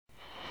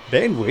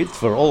Bandwidth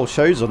for all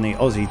shows on the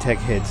Aussie Tech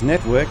Heads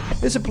network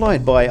is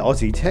supplied by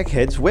Aussie Tech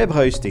Heads Web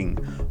Hosting.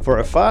 For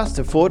a fast,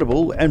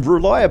 affordable and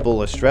reliable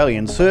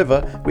Australian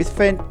server with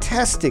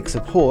fantastic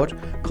support,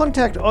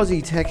 contact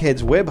Aussie Tech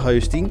Heads Web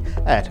Hosting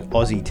at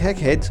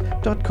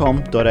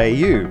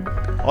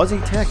aussietechheads.com.au.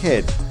 Aussie Tech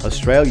Heads,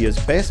 Australia's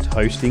best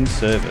hosting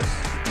service.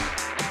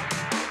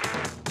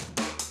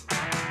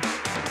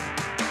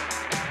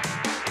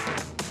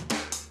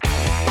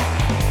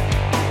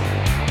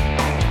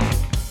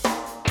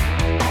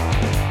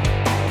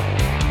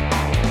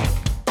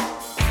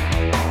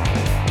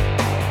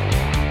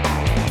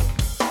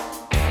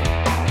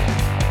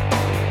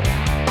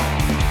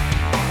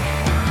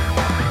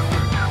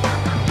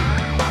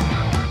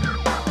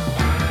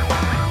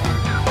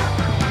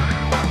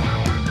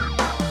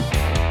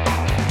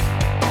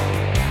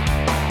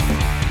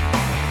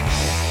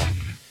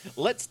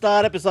 Let's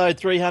start episode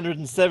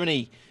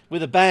 370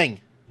 with a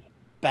bang.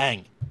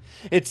 Bang.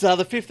 It's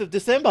the 5th of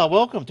December.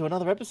 Welcome to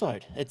another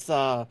episode. It's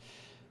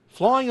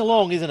flying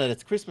along, isn't it?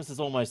 It's Christmas is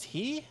almost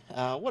here.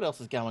 What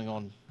else is going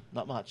on?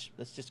 Not much.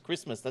 That's just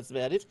Christmas. That's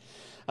about it.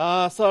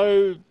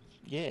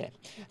 Yeah.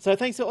 So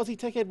thanks to Aussie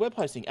Tech Ed Web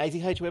Hosting,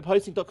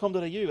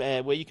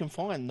 azhwebhosting.com.au, where you can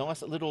find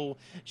nice little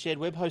shared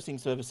web hosting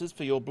services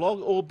for your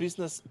blog or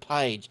business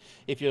page.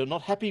 If you're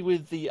not happy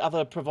with the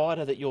other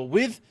provider that you're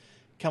with,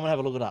 come and have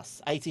a look at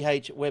us,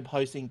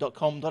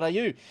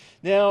 athwebhosting.com.au.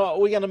 Now,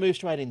 we're going to move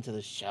straight into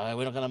the show.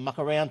 We're not going to muck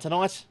around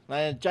tonight.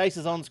 Jace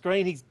is on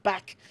screen. He's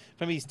back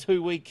from his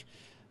 2-week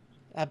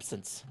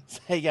absence.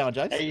 How you going,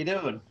 Jace? How you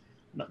doing?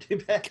 Not too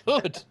bad.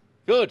 Good,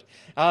 good.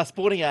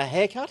 Sporting a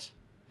haircut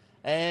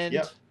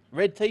and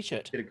red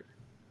T-shirt. Bit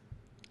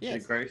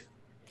Yes. of growth.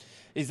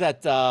 Is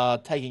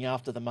that taking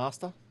after the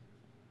master?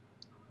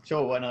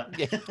 Sure, why not?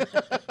 Yeah.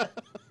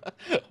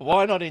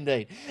 Why not,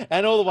 indeed?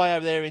 And all the way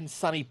over there in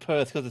sunny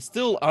Perth, because it's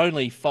still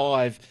only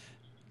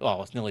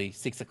it's nearly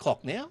 6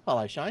 o'clock now.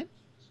 Hello, Shane.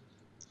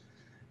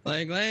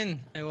 Hello, Glenn.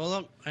 Hey,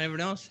 Warlock. Hey,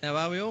 everyone else. How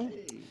are we all?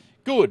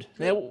 Good.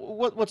 Now,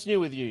 what's new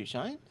with you,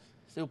 Shane?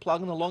 Still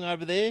plugging along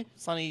over there,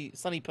 sunny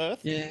Perth?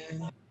 Yeah.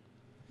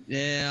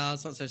 Yeah,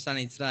 it's not so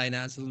sunny today.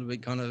 Now it's a little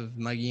bit kind of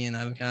muggy and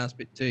overcast, a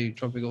bit too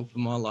tropical for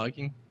my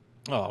liking.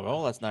 Oh,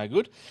 well, that's no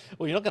good.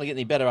 Well, you're not going to get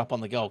any better up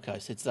on the Gold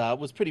Coast. It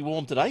was pretty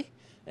warm today,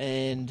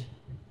 and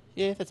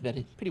yeah, that's about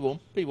it. Pretty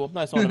warm.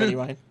 No sign of any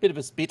rain. Bit of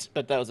a spit,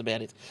 but that was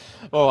about it.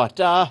 All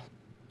right.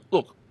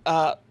 Look,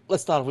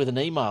 let's start with an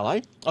email,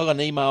 eh? I got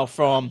an email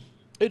from...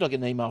 Who did I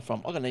get an email from?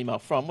 I got an email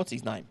from... What's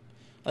his name?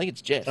 I think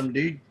it's Jeff. Some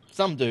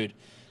dude.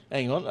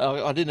 Hang on.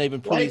 I didn't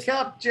even put Wake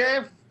up,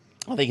 Jeff.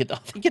 I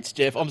think it's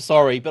Jeff. I'm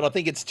sorry, but I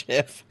think it's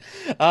Jeff.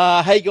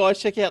 Hey, guys,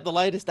 check out the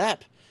latest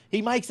app.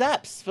 He makes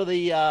apps for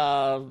the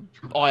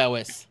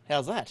iOS.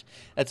 How's that?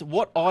 That's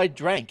What I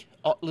Drank.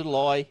 Little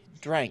I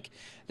Drank.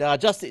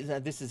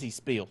 This is his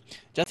spiel.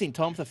 Just in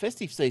time for the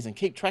festive season,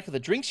 keep track of the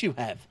drinks you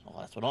have. Oh,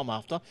 that's what I'm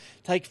after.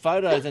 Take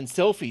photos and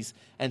selfies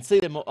and see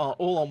them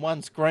all on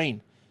one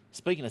screen.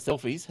 Speaking of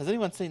selfies, has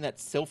anyone seen that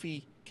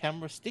selfie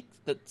camera stick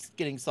that's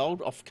getting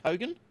sold off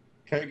Kogan?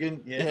 Kogan,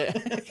 yeah.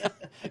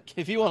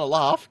 If you want to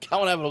laugh, go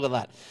and have a look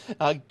at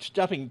that.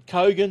 Jumping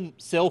Kogan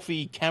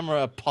selfie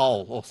camera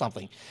poll or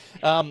something.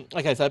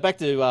 Okay, so back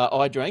to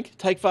I Drank.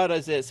 Take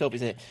photos there, selfies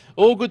there.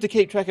 All good to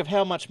keep track of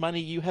how much money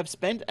you have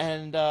spent,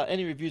 and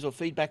any reviews or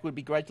feedback would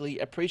be greatly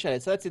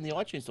appreciated. So that's in the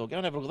iTunes store. Go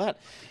and have a look at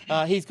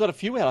that. He's got a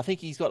few out. I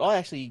think I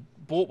actually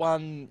bought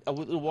one a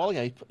little while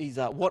ago. He's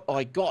What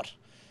I Got.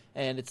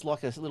 And it's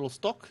like a little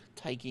stock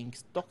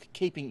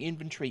keeping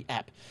inventory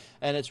app,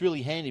 and it's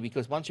really handy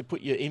because once you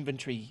put your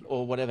inventory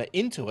or whatever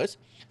into it,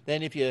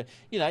 then if you're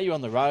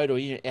on the road or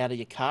you're out of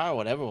your car or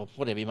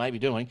whatever you may be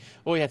doing,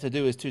 all you have to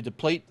do is to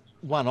deplete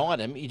one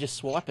item. You just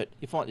swipe it.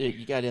 You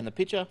go down the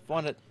picture,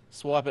 find it,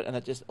 swipe it, and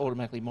it just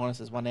automatically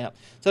minuses one out.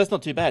 So that's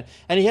not too bad.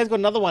 And he has got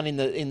another one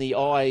in the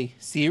I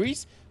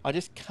series. I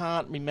just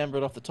can't remember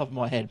it off the top of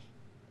my head.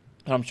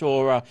 And I'm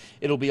sure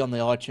it'll be on the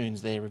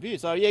iTunes there review.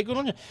 So yeah, good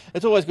on you.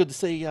 It's always good to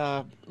see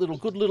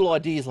good little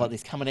ideas like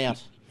this coming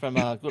out from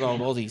good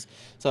old Aussies.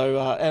 So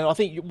and I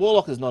think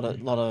Warlock is not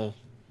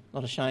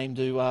ashamed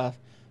to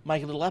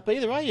make a little app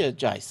either, are you,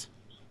 Jace?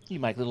 You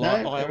make little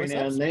iOS every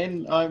now apps. and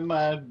then.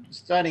 I'm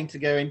starting to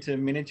go into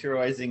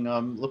miniaturizing.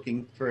 I'm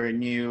looking for a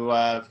new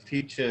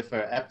future for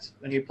apps,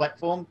 a new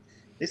platform.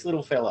 This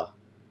little fella.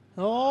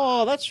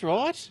 Oh, that's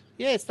right.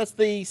 Yes, that's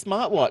the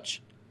smartwatch.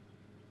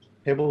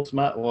 Pebble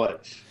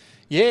smartwatch.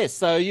 Yes,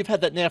 so you've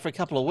had that now for a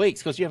couple of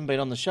weeks because you haven't been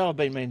on the show. I've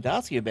been meaning to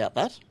ask you about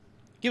that.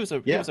 Give us a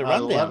rundown. I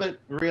love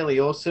it. Really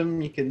awesome.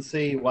 You can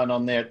see one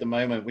on there at the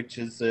moment, which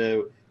is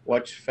a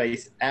watch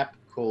face app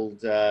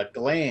called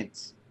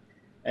Glance.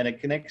 And it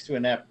connects to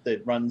an app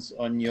that runs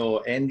on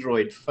your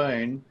Android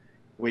phone,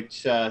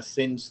 which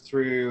sends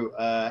through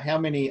how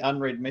many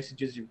unread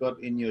messages you've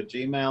got in your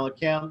Gmail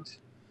account,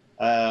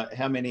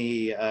 how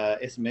many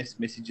SMS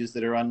messages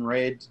that are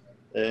unread,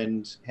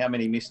 and how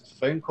many missed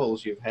phone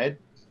calls you've had.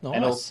 Nice.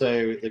 And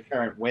also the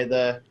current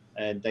weather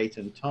and date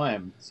and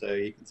time. So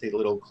you can see the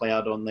little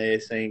cloud on there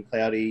saying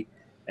cloudy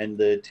and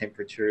the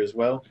temperature as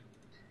well.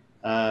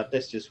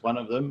 That's just one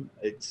of them.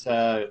 It's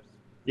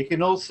You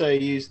can also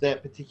use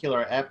that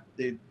particular app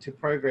to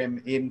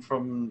program in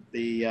from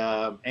the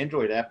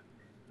Android app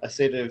a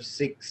set of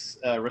 6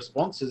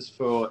 responses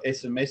for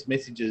SMS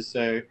messages.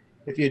 So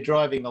if you're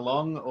driving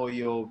along or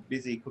you're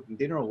busy cooking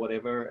dinner or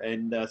whatever,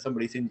 and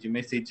somebody sends you a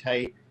message,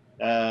 hey,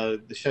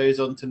 the show's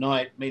on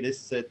tonight, meet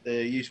us at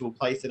the usual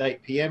place at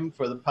 8 p.m.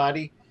 for the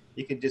party,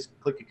 you can just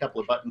click a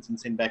couple of buttons and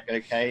send back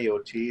okay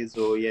or cheers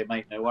or yeah,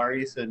 mate, no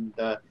worries. And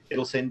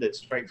it'll send it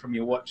straight from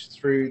your watch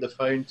through the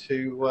phone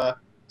to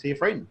your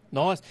friend.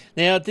 Nice.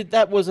 Now,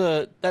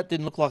 that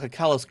didn't look like a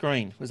colour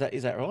screen. Is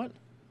that right?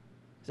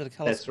 Is that a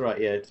colour? That's right.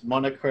 Yeah, it's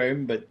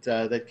monochrome, but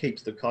that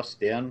keeps the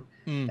cost down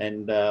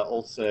and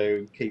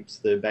also keeps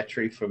the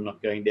battery from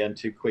not going down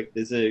too quick.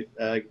 There's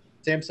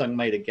Samsung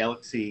made a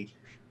Galaxy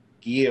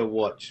Gear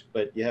watch,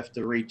 but you have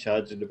to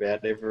recharge it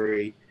about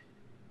every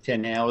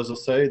 10 hours or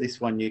so.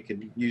 This one you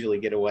can usually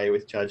get away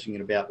with charging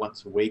it about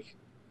once a week.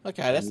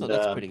 Okay, that's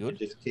pretty good. It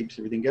just keeps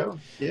everything going.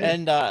 Yeah,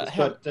 and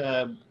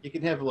you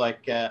can have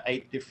like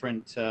 8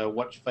 different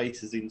watch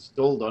faces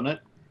installed on it,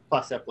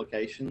 plus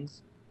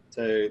applications.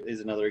 So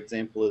there's another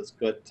example. It's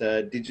got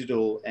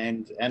digital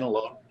and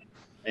analog,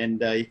 and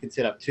you can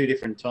set up 2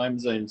 different time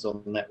zones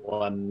on that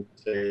one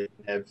to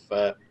have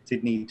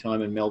Sydney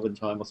time and Melbourne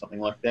time or something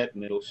like that,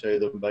 and it'll show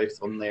them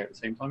both on there at the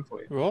same time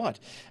for you. Right.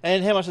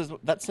 And how much does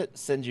that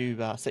set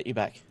you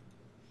back?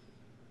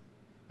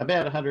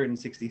 About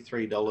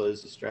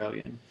 $163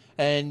 Australian.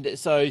 And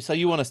so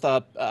you want to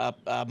start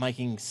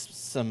making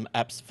some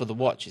apps for the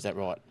watch, is that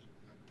right?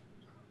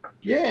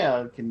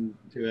 Yeah, I can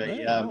do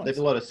Nice. There's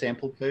a lot of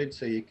sample code,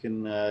 so you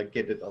can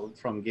get it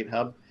from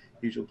GitHub,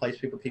 usual place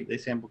people keep their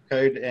sample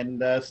code,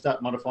 and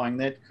start modifying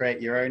that, create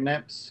your own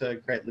apps,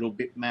 create little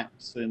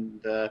bitmaps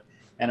and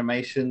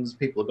animations.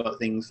 People have got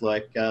things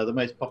like, the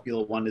most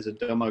popular one is a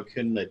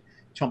Domo-kun that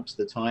chomps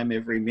the time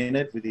every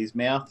minute with his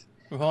mouth.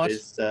 Right.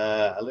 There's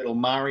a little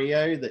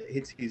Mario that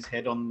hits his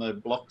head on the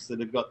blocks that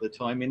have got the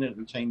time in it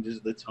and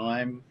changes the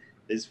time.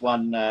 There's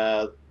one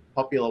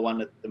popular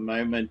one at the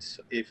moment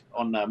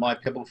on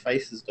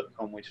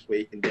mypebblefaces.com, which is where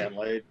you can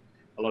download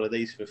a lot of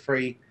these for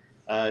free.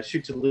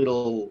 Shoots a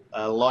little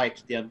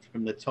light down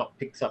from the top,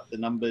 picks up the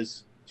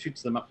numbers,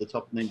 shoots them up the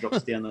top, and then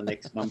drops down the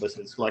next number. So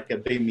it's like a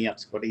beam me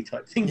up Scotty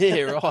type thing.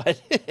 Yeah, right.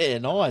 Yeah,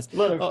 nice. A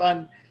lot of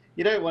fun.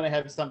 You don't want to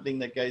have something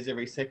that goes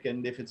every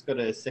second. If it's got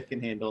a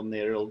second hand on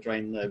there, it'll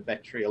drain the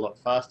battery a lot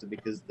faster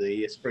because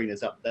the screen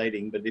is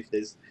updating. But if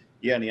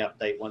you only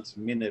update once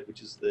a minute,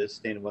 which is the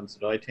standard ones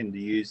that I tend to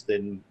use,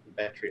 then the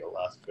battery will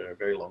last for a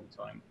very long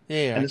time.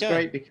 Yeah, and it's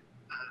great because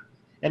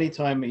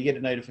anytime you get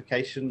a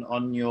notification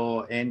on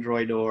your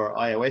Android or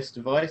iOS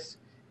device,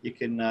 you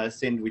can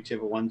send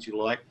whichever ones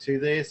you like to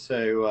there.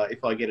 So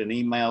if I get an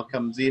email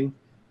comes in,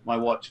 my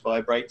watch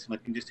vibrates and I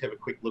can just have a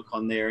quick look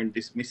on there and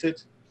dismiss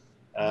it.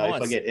 Nice.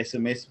 If I get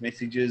SMS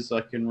messages,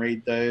 I can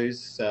read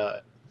those.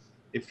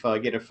 If I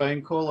get a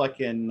phone call, I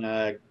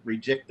can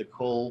reject the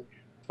call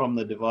from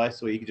the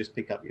device, or you can just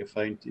pick up your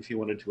phone if you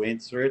wanted to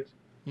answer it.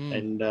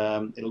 And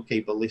it'll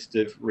keep a list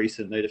of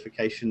recent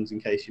notifications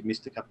in case you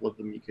missed a couple of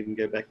them. You can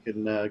go back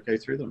and go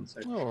through them. So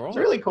it's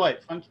really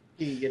quite funky.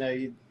 You know,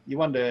 you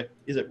wonder,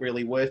 is it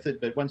really worth it?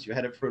 But once you've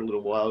had it for a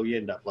little while, you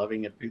end up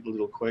loving it.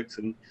 Little quirks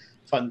and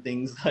fun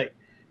things like,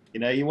 you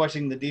know, you're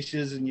washing the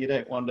dishes and you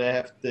don't want to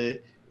have to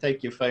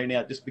take your phone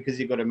out just because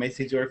you've got a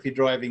message, or if you're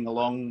driving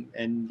along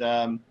and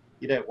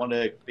you don't want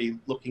to be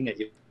looking at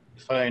your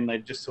phone. I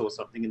just saw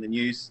something in the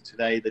news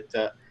today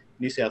that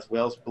New South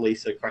Wales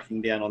police are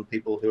cracking down on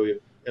people who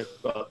have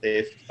got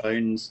their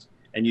phones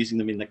and using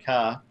them in the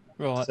car.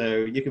 Right.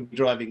 So you can be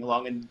driving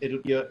along and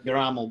your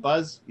arm will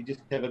buzz. You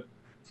just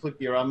flip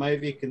your arm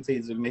over. You can see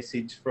there's a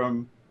message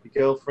from your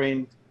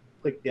girlfriend.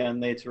 Click down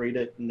there to read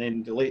it and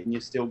then delete, and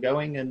you're still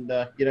going. And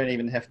you don't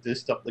even have to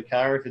stop the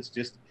car if it's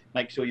just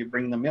make sure you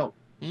bring the milk.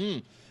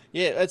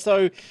 Yeah, and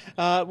so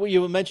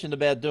you mentioned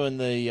about doing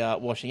the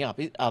washing up.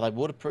 Are they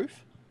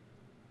waterproof?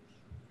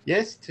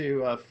 Yes,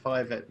 to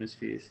 5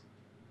 atmospheres.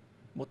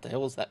 What the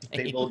hell does that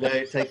mean? People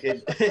go take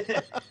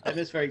it.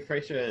 Atmospheric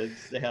pressure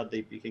is how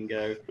deep you can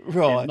go.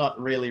 Right. And not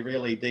really,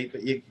 really deep,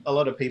 but a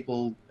lot of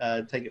people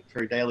take it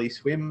for a daily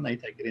swim. They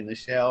take it in the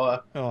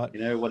shower, Right. you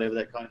know, whatever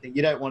that kind of thing.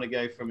 You don't want to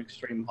go from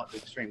extreme hot to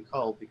extreme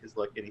cold because,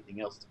 like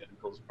anything else, it's going to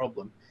cause a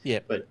problem. Yeah.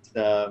 But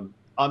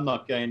I'm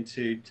not going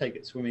to take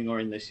it swimming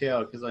or in the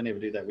shower because I never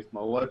do that with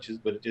my watches.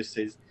 But it just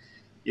says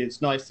it's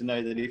nice to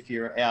know that if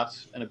you're out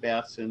and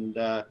about and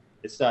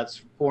it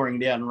starts pouring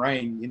down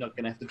rain, you're not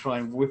going to have to try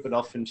and whip it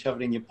off and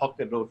shove it in your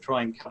pocket or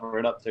try and cover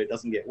it up so it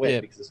doesn't get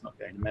wet because it's not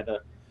going to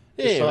matter.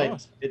 Yeah,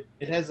 Besides,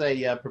 it has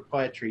a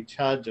proprietary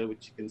charger,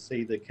 which you can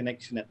see the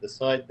connection at the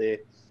side there,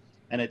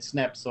 and it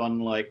snaps on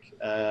like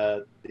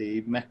the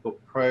MacBook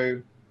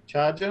Pro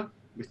charger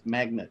with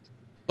magnet.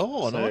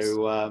 Oh, nice.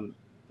 So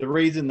the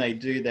reason they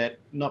do that,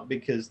 not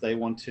because they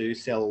want to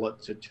sell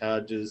lots of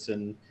chargers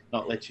and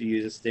not let you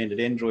use a standard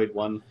Android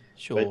one,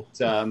 Sure.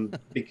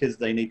 but because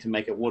they need to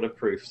make it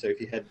waterproof. So if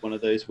you had one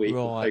of those where you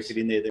could poke it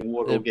in there, then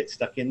water will get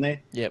stuck in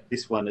there. Yep.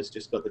 This one has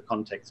just got the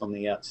contacts on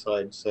the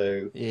outside,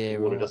 so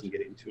water doesn't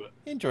get into it.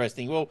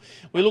 Interesting. Well,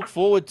 we look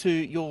forward to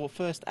your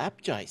first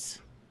app, Jace.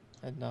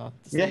 and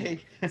Yeah.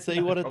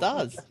 see what it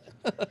does.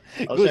 I'll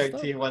Good show it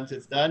stuff. to you once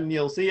it's done.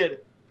 You'll see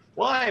it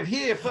live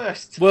here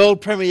first.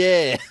 World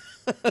premiere.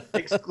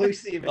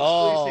 Exclusive,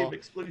 Oh,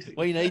 exclusive.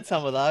 we need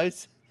some of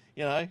those.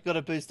 Got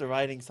to boost the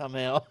rating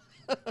somehow.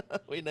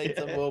 We need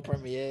some Yeah. world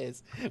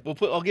premieres.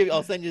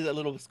 I'll send you that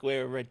little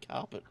square of red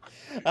carpet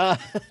to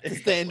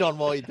stand on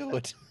while you do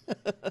it.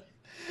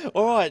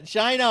 All right,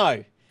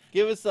 Shano,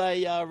 give us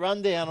a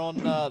rundown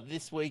on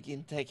this week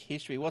in tech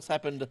history. What's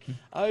happened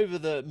over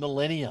the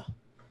millennia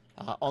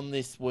on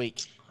this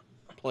week,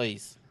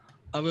 please?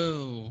 I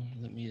will.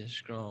 Let me just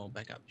scroll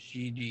back up.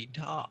 GG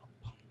top.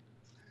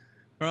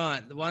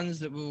 Right, the ones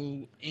that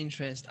will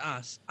interest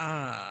us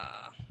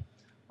are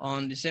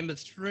on December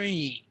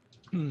 3,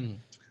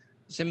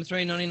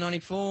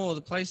 1994,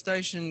 the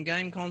PlayStation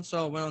game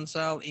console went on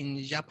sale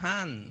in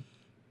Japan.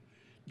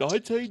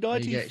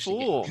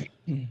 1994.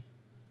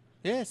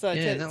 Yeah, so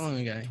Yeah, that long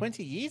ago.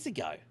 20 years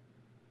ago.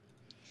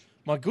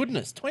 My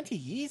goodness, 20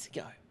 years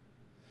ago.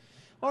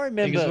 I Because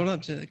remember. what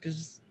up to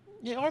because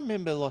Yeah, I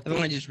remember like they've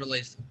only just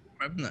released,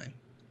 haven't they?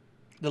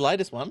 the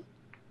latest one.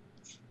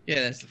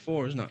 Yeah, that's the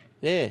 4, isn't it?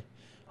 Yeah,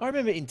 I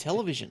remember in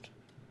television.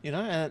 The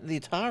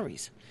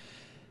Ataris.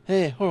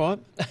 Yeah, all right.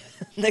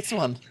 Next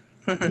one.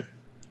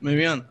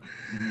 Moving on.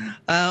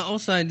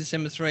 Also,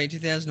 December 3,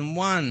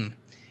 2001,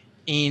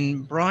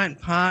 in Bryant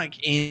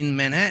Park in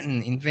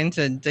Manhattan,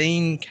 inventor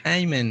Dean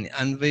Kamen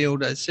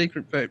unveiled a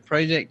secret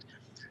project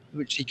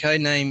which he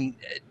codenamed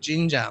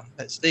Ginger,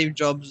 that Steve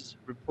Jobs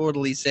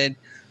reportedly said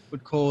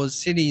would cause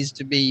cities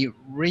to be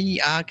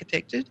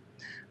re-architected.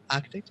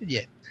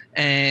 Yeah.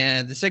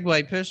 And the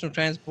Segway personal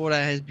transporter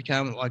has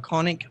become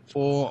iconic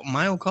for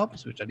male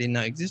cops, which I didn't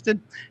know existed,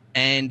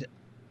 and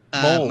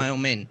Mall. male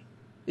men.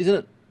 Isn't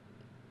it?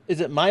 Is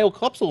it male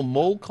cops or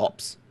mall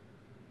cops?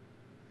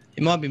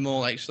 It might be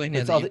mall, actually,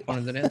 now that you've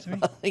pointed that out to me.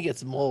 I think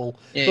it's mall.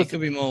 Yeah, it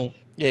could be mall.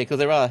 Yeah, because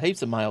there are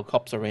heaps of male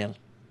cops around.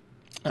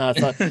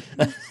 So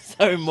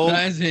mall. No,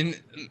 as in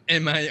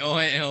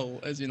MAIL,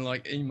 as in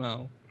like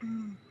email.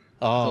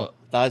 Oh,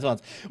 those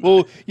ones.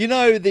 Well, the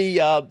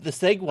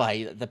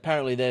Segway.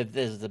 Apparently,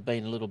 there's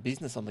been a little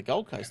business on the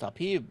Gold Coast up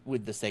here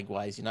with the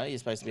Segways. You're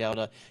supposed to be able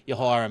to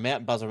hire them out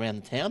and buzz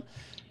around the town,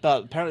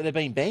 but apparently they've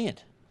been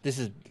banned. This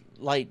is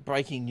late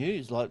breaking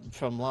news, like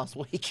from last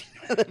week.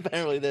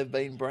 Apparently they've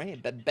been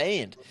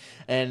banned,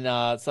 and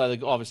so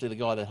obviously the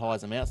guy that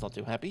hires them out's not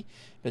too happy.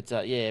 But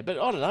but I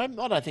don't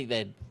know. I don't think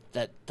they're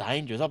that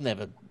dangerous. I've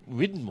never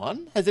ridden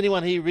one. Has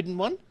anyone here ridden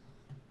one?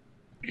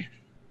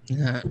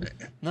 No?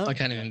 I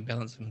can't even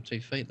balance them 2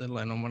 feet, let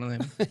alone on one of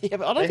them. Yeah,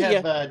 but I don't They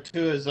think have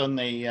tours on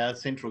the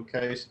Central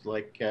Coast,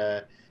 like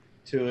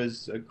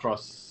tours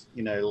across,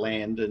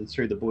 land and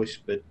through the bush,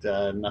 but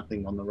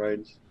nothing on the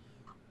roads.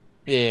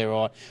 Yeah,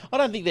 right. I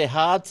don't think they're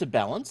hard to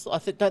balance.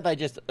 Don't they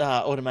just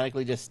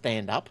automatically just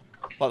stand up?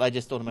 Like they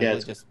just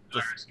automatically just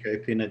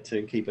Gyroscope in it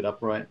to keep it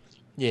upright.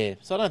 Yeah.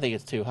 So I don't think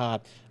it's too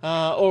hard.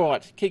 All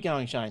right, keep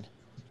going, Shane,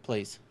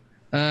 please.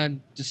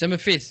 December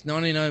 5th,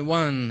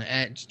 1901,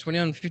 at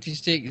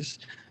 2156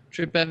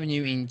 Tripp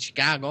Avenue in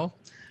Chicago,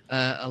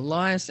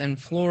 Elias and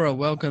Flora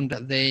welcomed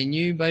their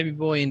new baby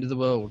boy into the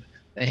world.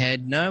 They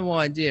had no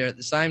idea at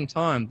the same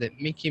time that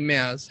Mickey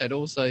Mouse had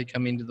also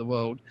come into the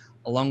world,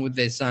 along with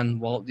their son,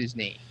 Walt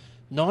Disney.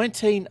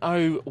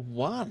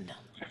 1901.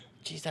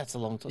 Jeez, that's a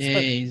long time. Yeah,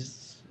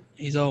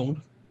 he's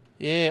old.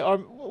 Yeah,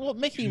 what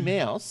Mickey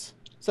Mouse?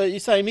 So you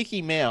say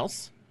Mickey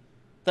Mouse,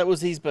 that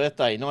was his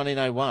birthday,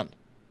 1901.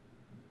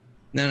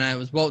 No, it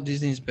was Walt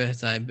Disney's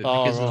birthday, but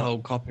because of the whole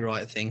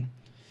copyright thing.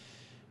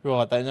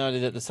 Right, they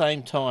noted at the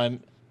same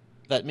time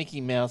that Mickey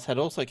Mouse had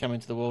also come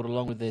into the world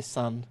along with their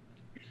son,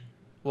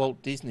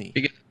 Walt Disney.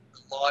 Because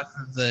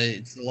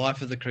it's the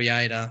life of the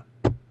creator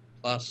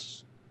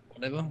plus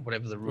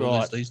whatever the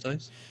rule is these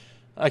days.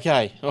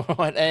 Okay, all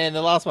right, and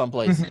the last one,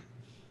 please.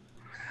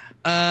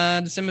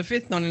 December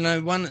 5th,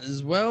 1901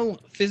 as well,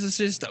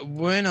 physicist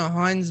Werner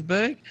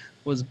Heisenberg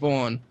was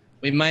born.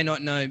 We may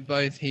not know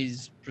both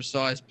his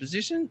precise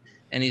position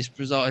and his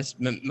precise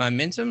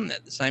momentum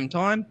at the same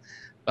time,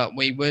 but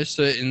we were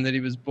certain that he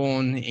was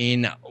born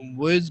in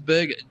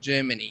Würzburg,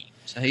 Germany.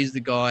 So he's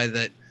the guy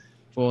that,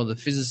 for the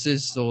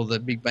physicists or the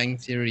Big Bang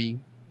Theory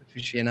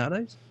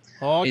aficionados,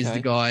 is the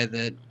guy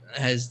that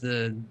has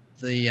the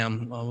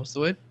what's the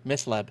word?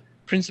 Mess lab.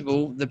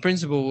 The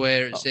principle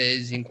where it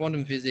says in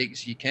quantum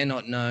physics you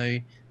cannot know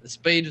the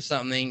speed of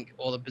something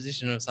or the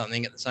position of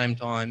something at the same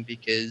time,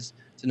 because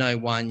to know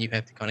one you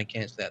have to kind of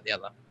cancel out the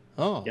other.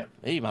 Oh, yep.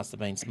 He must have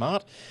been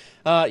smart.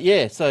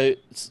 So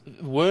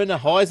Werner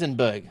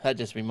Heisenberg, that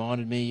just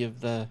reminded me of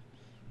the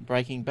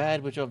Breaking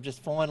Bad, which I've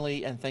just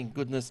finally, and thank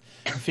goodness,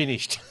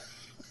 finished.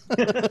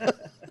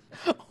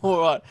 All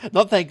right,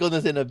 not thank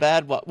goodness in a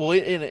bad way, well,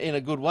 in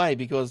a good way,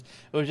 because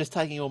it was just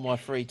taking all my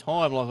free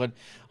time. Like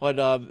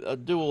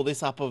I'd do all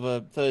this up of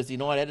a Thursday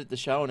night, edit the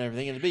show and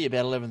everything, and it'd be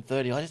about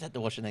 11:30. I just had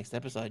to watch the next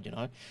episode,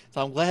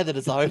 So I'm glad that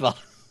it's over.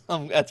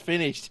 That's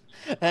finished.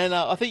 And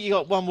I think you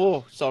got one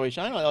more. Sorry,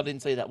 Shane, I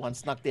didn't see that one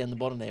snuck down the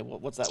bottom there.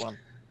 What's that one?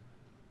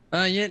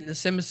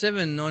 December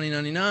 7,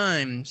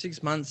 1999.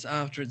 6 months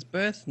after its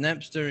birth,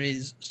 Napster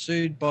is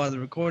sued by the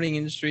Recording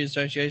Industry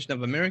Association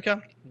of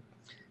America.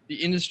 The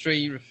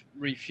industry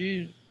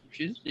refuses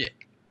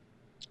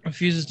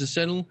to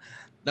settle,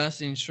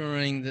 thus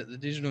ensuring that the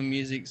digital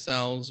music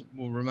sales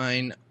will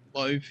remain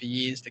low for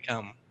years to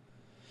come.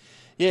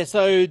 Yeah,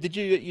 so did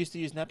you used to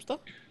use Napster?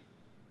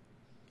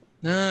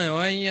 No,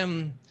 I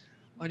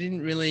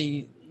didn't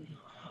really.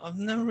 I've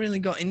never really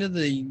got into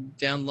the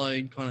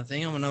download kind of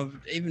thing. I mean, I've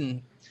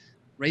even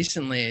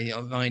recently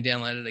I've only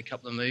downloaded a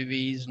couple of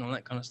movies and all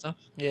that kind of stuff.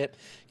 Yeah.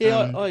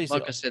 Yeah, I used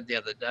like to. I said the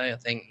other day, I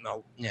think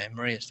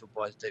Maria still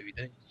buys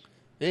DVDs.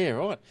 Yeah,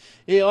 right.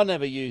 Yeah, I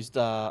never used.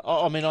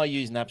 I mean, I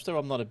use Napster.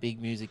 I'm not a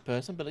big music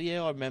person, but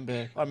yeah, I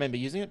remember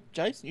using it.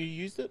 Jace, you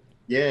used it?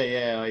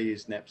 Yeah, I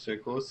used Napster,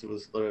 of course. It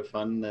was a lot of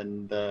fun,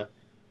 and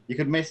you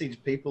could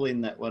message people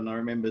in that one. I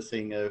remember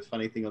seeing a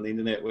funny thing on the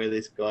internet where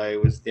this guy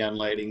was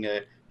downloading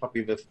a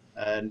copy of a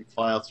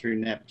file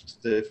through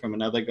Napster from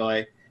another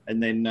guy,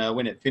 and then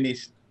when it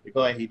finished, the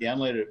guy he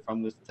downloaded it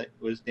from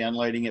was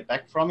downloading it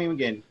back from him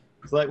again.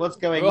 It's like, what's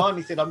going on?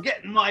 He said, I'm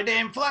getting my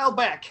damn file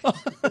back.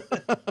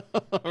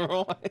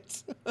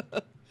 Right.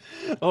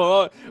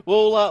 All right.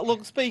 Well,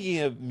 look, speaking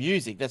of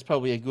music, that's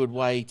probably a good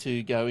way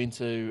to go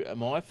into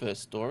my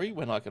first story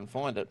when I can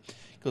find it,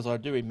 because I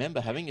do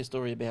remember having a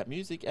story about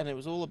music, and it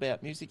was all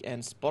about music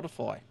and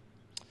Spotify.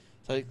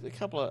 So a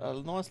couple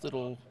of a nice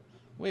little...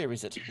 Where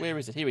is it?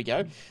 Here we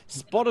go.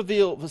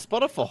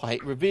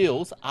 Spotify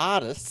reveals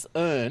artists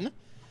earn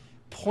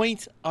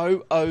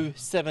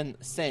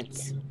 0.007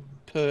 cents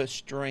per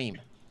stream.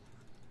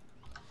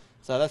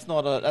 So that's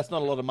not a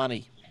lot of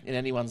money in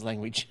anyone's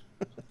language.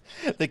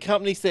 The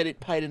company said it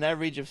paid an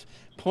average of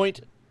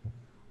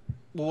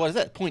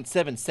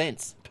 0.7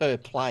 cents per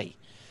play,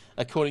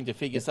 according to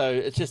figures. So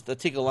it's just a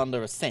tickle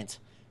under a cent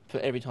for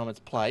every time it's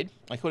played,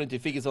 according to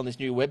figures on this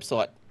new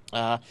website.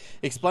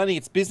 Explaining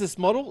its business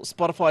model,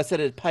 Spotify said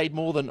it paid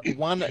more than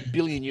 $1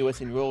 billion US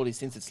in royalties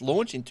since its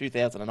launch in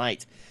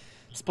 2008.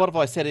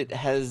 Spotify said it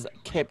has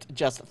kept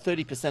just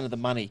 30% of the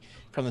money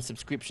from the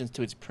subscriptions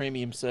to its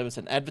premium service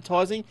and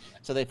advertising.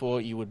 So therefore,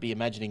 you would be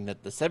imagining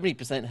that the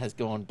 70% has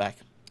gone back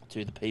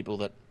to the people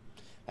that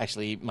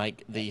actually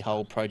make the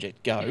whole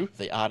project go,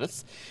 the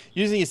artists.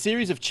 Using a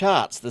series of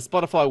charts, the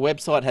Spotify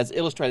website has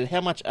illustrated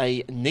how much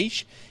a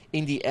niche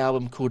indie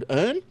album could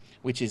earn,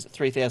 which is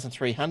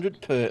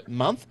 $3,300 per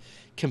month,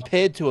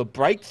 compared to a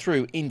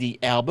breakthrough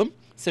indie album,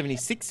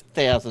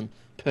 $76,000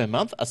 per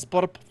month, a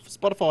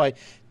Spotify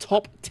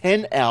top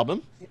 10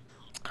 album,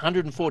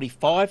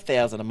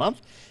 $145,000 a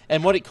month,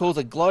 and what it calls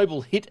a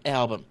global hit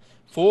album,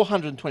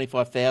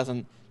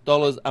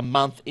 $425,000 a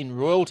month in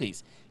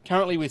royalties.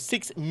 Currently, with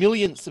 6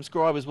 million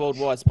subscribers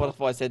worldwide,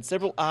 Spotify said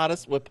several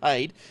artists were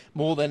paid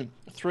more than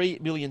 $3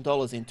 million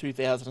in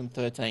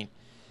 2013.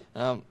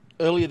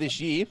 Earlier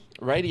this year,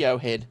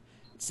 Radiohead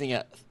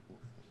singer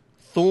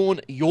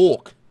Thorn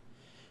York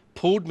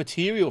pulled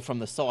material from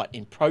the site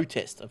in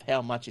protest of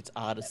how much its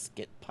artists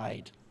get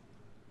paid.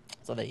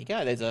 So there you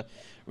go. There's a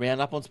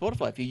roundup on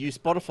Spotify. If you use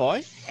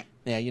Spotify,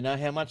 now you know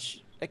how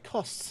much it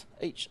costs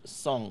each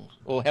song,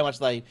 or how much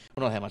well,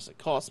 not how much it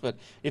costs, but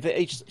if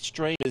each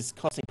stream is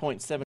costing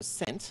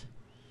 0.7%,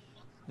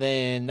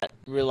 then that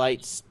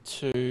relates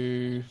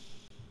to...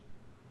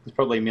 There's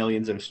probably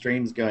millions of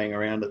streams going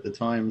around at the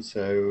time,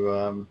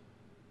 so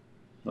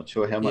not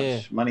sure how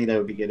much money they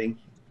would be getting.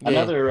 Yeah.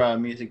 Another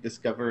music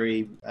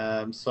discovery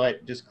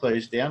site just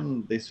closed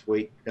down this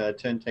week,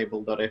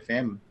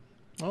 turntable.fm.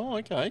 Oh,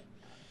 okay.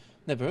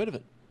 Never heard of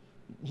it.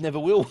 Never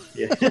will.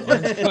 Yeah.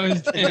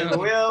 Never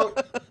will.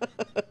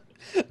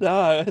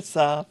 No, it's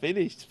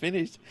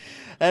finished.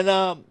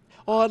 And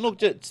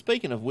look,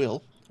 speaking of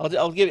Will,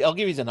 I'll give you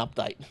an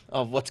update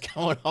of what's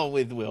going on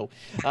with Will.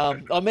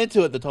 I meant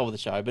to at the top of the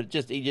show, but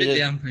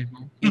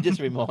he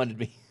just reminded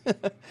me.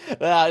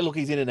 Look,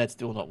 his internet's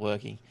still not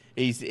working.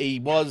 He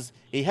has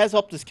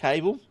Optus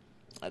cable,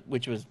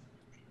 which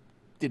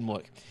didn't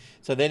work.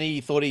 So then he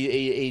thought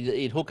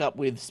he'd hook up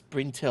with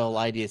Sprintel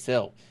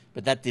ADSL,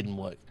 but that didn't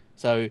work.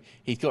 So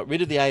he's got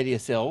rid of the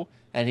ADSL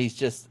and he's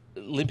just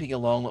limping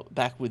along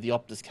back with the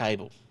Optus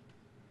cable.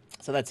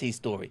 So that's his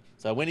story.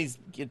 So when he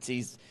gets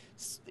his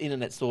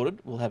internet sorted,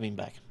 we'll have him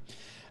back.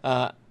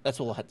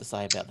 That's all I had to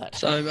say about that.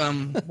 So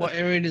what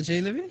area does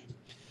he live in?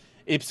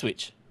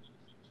 Ipswich,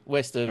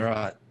 west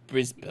of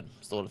Brisbane,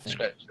 sort of thing.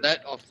 Scratch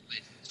that off the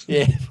list.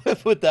 Yeah,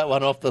 put that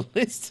one off the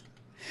list.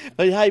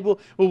 But hey, well,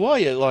 why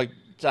you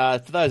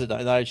for those that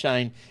don't know,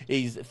 Shane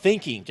is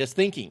just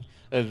thinking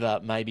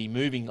of maybe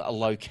moving a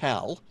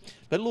locale.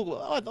 But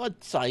look,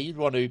 I'd say you'd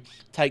want to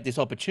take this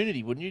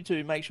opportunity, wouldn't you,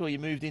 to make sure you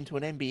moved into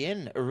an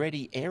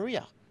NBN-ready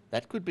area.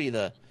 That could be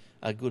a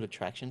good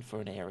attraction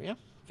for an area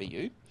for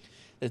you.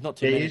 There's not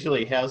too many.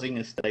 Usually housing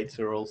estates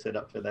are all set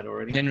up for that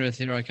already. Penrith,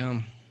 here I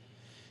come.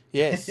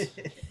 Yes.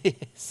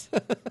 Yes.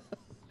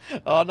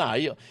 Oh, no,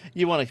 you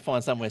want to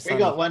find somewhere sunny. We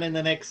got one in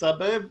the next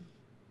suburb,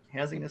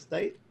 housing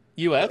estate.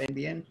 You have?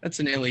 NBN. That's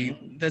an early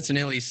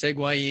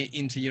segue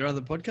into your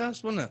other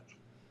podcast, wasn't it?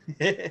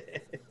 Yeah.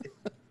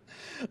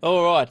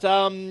 All right.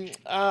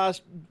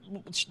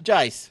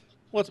 Jace,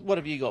 What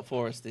have you got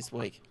for us this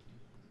week?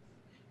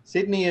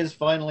 Sydney has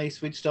finally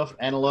switched off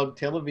analog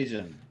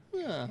television.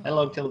 Yeah.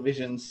 Analog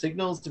television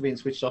signals have been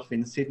switched off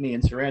in Sydney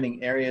and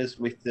surrounding areas,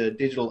 with the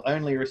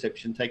digital-only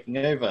reception taking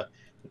over.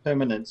 The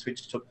permanent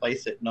switch took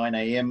place at 9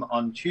 a.m.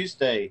 on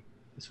Tuesday.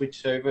 The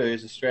switchover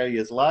is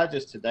Australia's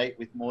largest to date,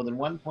 with more than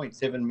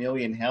 1.7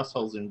 million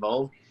households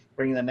involved,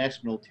 bringing the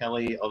national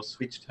tally of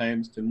switched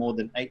homes to more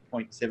than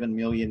 8.7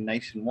 million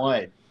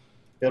nationwide.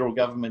 Federal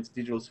government's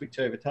digital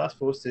switchover task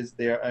force says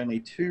there are only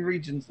 2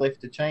 regions left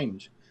to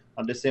change.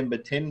 On December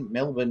 10,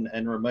 Melbourne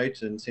and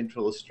remote and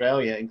central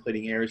Australia,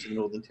 including areas of the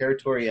Northern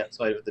Territory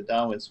outside of the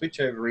Darwin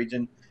switchover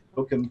region,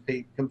 will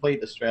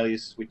complete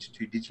Australia's switch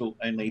to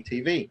digital-only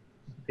TV.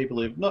 People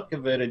who have not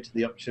converted to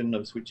the option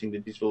of switching to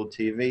digital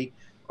TV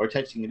or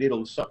attaching a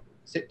digital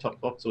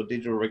set-top box or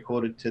digital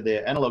recorder to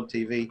their analog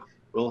TV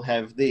will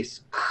have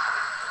this.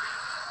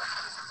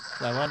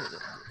 They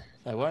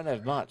won't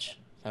have much.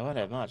 They won't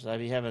have much. They'll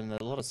be having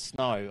a lot of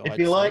snow. If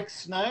you like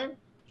snow,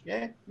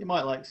 yeah, you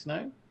might like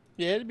snow.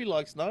 Yeah, it'd be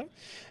like snow.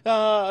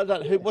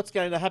 What's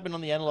going to happen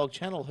on the analog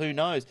channel? Who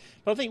knows?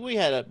 But I think we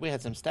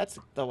had some stats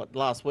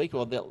last week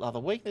or the other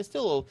week. There's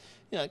still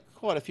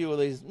quite a few of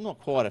these. Not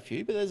quite a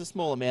few, but there's a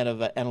small amount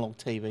of analog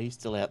TV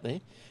still out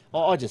there.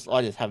 I just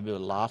have a bit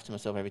of a laugh to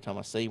myself every time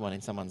I see one in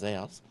someone's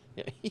house.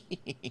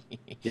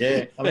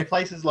 Yeah, I mean,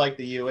 places like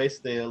the US,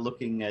 they're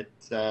looking at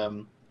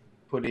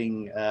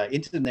putting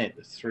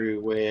internet through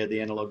where the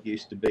analog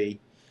used to be,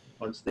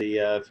 once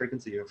the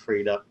frequency are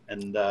freed up,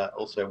 and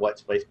also white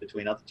space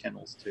between other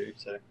channels too.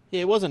 So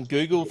yeah, wasn't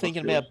Google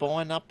thinking about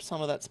buying up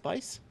some of that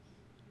space?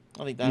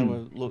 I think they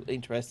were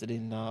interested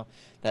in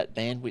that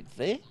bandwidth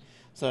there.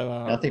 So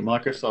I think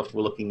Microsoft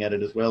were looking at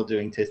it as well,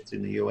 doing tests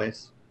in the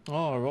US.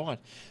 Oh, right.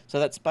 So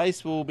that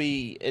space will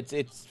be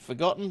it's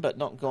forgotten but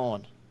not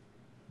gone.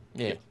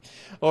 Yeah.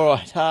 All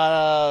right.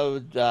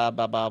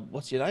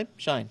 What's your name?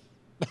 Shane.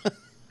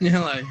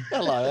 Hello.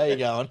 Hello. How you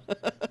going?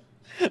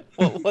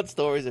 What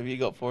stories have you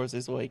got for us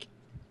this week?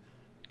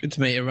 Good to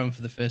meet everyone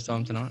for the first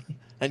time tonight.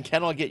 And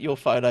can I get your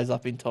photos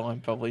up in time?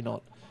 Probably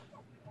not.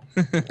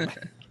 All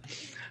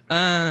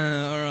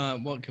right.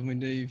 What can we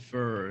do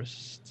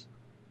first?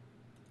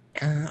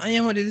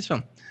 We'll do this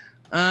one.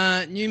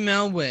 New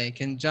malware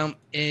can jump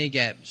air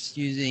gaps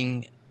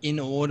using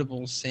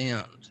inaudible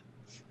sound.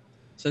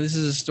 So this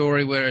is a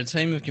story where a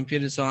team of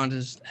computer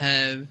scientists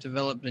have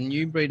developed a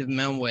new breed of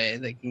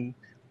malware that can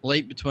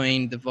leap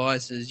between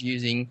devices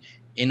using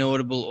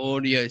inaudible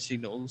audio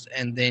signals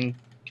and then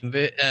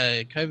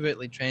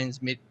covertly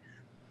transmit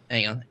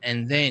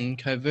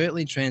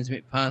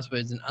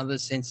passwords and other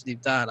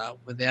sensitive data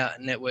without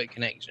a network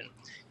connection,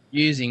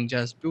 using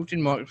just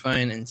built-in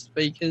microphone and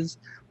speakers.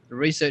 The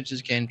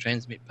researchers can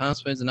transmit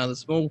passwords and other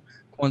small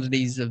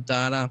quantities of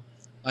data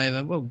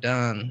over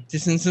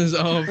distances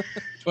of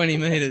 20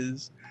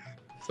 meters.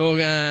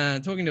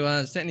 Talking to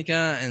Ars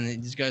Technica, and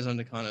it just goes on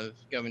to kind of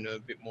go into a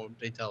bit more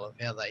detail of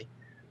how they.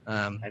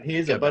 And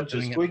here's a bunch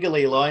of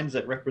squiggly lines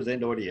that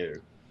represent audio.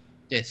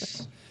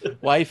 Yes.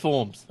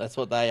 Waveforms. That's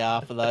what they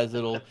are for those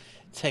little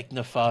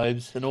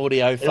technophobes and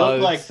audiophobes. They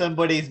look like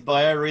somebody's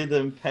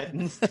biorhythm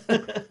patterns.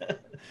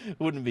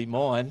 Wouldn't be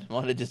mine.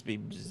 Mine would just be.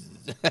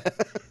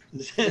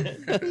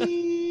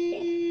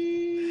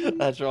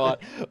 That's right.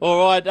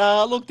 All right.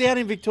 Look, down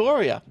in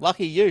Victoria,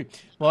 lucky you,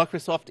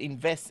 Microsoft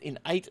invests in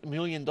 $8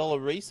 million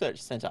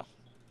research centre.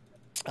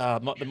 The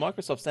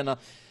Microsoft Centre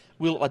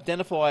will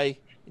identify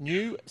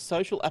new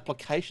social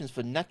applications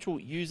for natural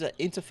user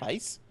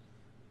interface,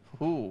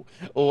 or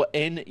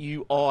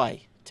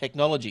NUI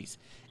technologies.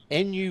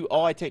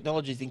 NUI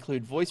technologies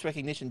include voice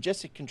recognition,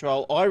 gesture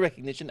control, eye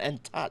recognition,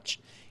 and touch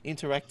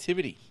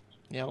interactivity.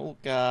 Now,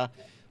 look, I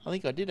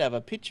think I did have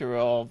a picture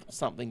of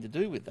something to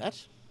do with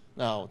that.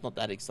 No, not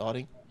that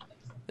exciting.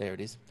 There it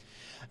is.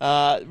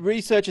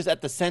 Researchers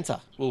at the centre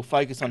will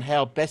focus on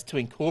how best to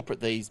incorporate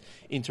these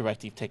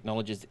interactive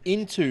technologies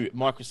into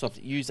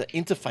Microsoft user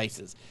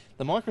interfaces.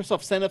 The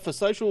Microsoft Centre for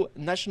Social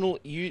National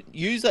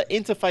User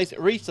Interface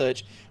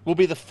Research will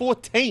be the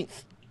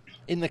 14th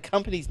in the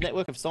company's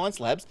network of science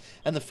labs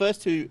and the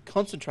first to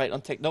concentrate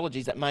on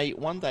technologies that may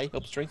one day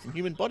help strengthen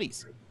human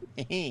bodies.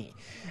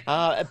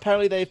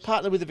 Apparently they've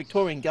partnered with the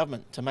Victorian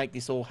government to make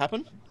this all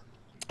happen,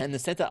 and the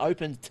centre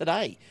opened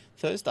today,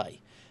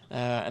 Thursday,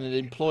 and it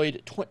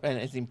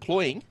is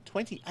employing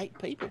 28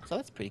 people, so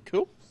that's pretty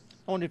cool.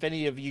 I wonder if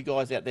any of you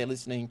guys out there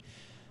listening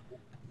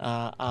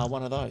are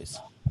one of those.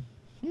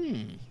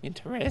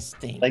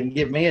 Interesting. They can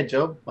give me a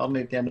job. I'll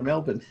move down to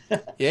Melbourne.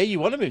 Yeah, you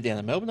want to move down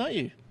to Melbourne, don't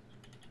you?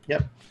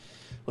 Yep.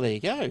 Well, there you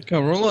go.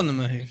 Go, we're all on the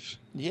move.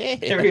 Yeah.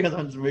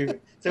 Everyone's moving.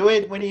 So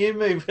when are you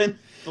moving,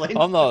 Glenn?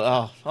 I'm not.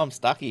 Oh, I'm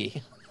stuck here.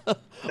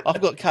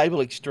 I've got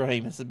cable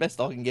extreme. It's the best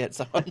I can get,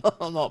 so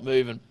I'm not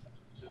moving.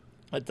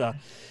 But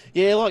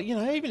yeah, like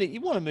even if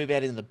you want to move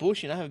out into the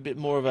bush, have a bit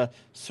more of a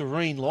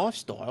serene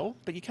lifestyle,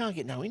 but you can't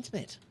get no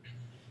internet.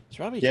 It's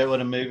rubbish. Yeah, I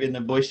want to move in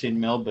the bush in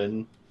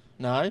Melbourne.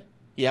 No.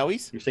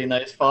 Yowies. You've seen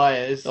those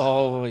fires.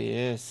 Oh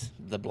yes,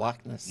 the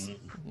blackness.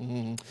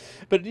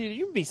 But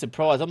you'd be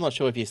surprised. I'm not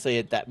sure if you see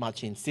it that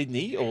much in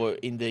Sydney or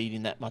indeed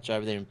in that much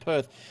over there in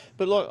Perth.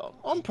 But like,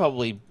 I'm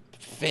probably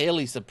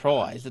fairly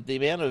surprised at the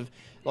amount of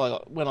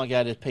like when I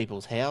go to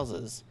people's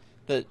houses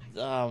that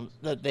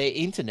that their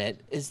internet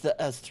is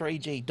a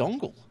 3G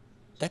dongle.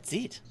 That's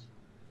it.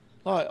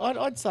 Like,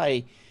 I'd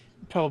say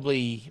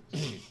probably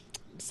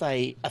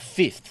say a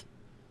fifth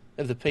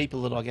of the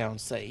people that I go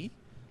and see.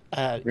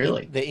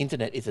 Really? Their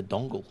internet is a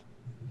dongle.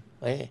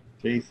 Yeah.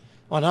 Jeez.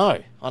 I know.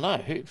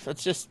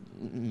 It's just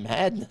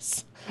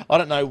madness. I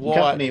don't know The why.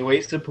 company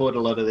we support, a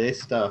lot of their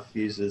staff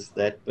uses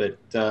that, but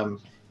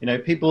you know,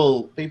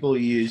 people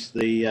use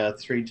the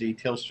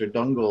 3G Telstra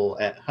dongle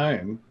at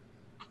home,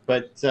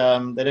 but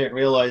they don't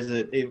realise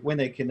that when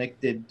they're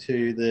connected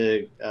to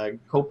the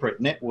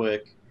corporate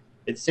network,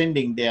 it's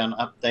sending down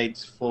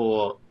updates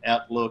for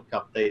Outlook,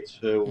 updates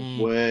for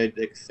Word,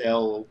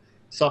 Excel,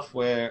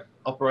 software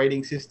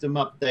operating system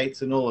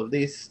updates, and all of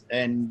this.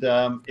 And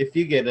if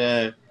you get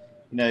a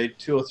 200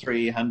 or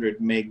 300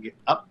 meg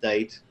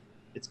update,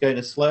 it's going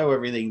to slow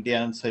everything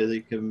down so the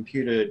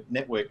computer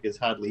network is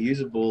hardly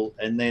usable.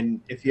 And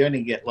then if you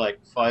only get like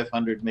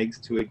 500 megs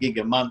to a gig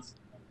a month,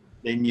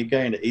 then you're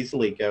going to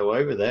easily go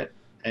over that.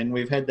 And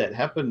we've had that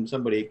happen.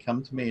 Somebody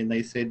come to me and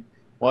they said,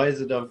 why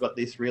is it I've got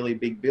this really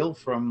big bill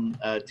from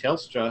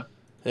Telstra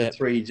for Yep.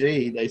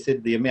 3G? They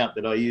said the amount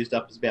that I used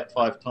up is about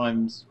 5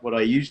 times what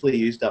I usually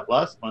used up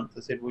last month. I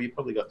said, well, you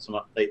probably got some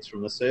updates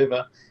from the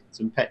server,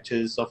 some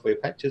patches, software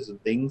patches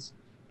and things,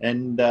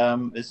 and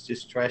it's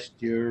just trashed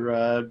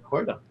your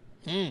quota.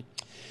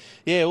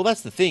 Yeah, well,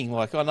 that's the thing.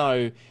 Like, I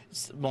know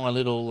my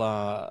little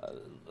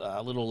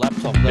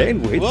laptop.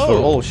 Bandwidth Whoa, for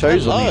all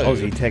shows on the hello.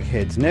 Aussie Tech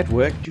Heads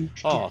network.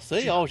 Oh,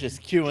 see, I was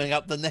just queuing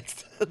up the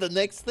next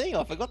thing.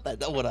 I forgot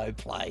that auto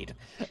played.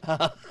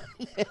 Now,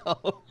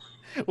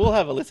 we'll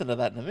have a listen to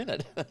that in a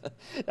minute.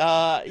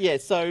 Yeah,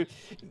 so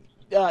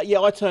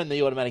I turn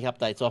the automatic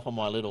updates off on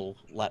my little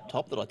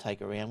laptop that I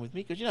take around with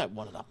me because you don't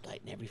want an update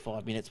every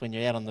 5 minutes when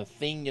you're out on the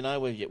thing,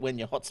 when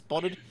you're hot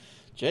spotted.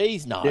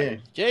 Jeez, no. Yeah.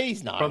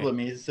 Jeez, no.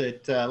 Problem is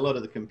that a lot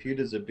of the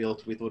computers are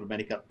built with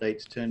automatic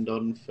updates turned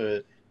on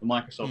for the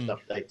Microsoft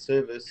Update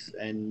service,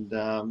 and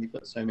you've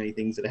got so many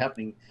things that are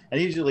happening.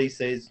 And it usually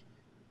says,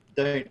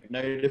 "Don't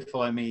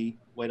notify me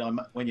when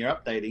you're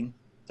updating."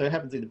 So it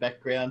happens in the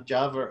background.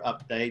 Java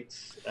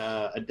updates,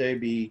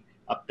 Adobe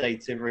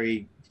updates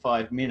every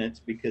 5 minutes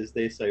because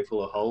they're so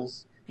full of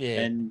holes.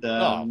 Yeah. And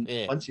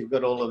Yeah. once you've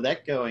got all of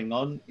that going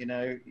on, you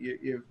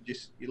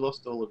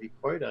lost all of your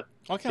quota.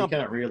 I So you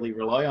can't really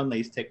rely on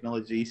these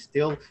technologies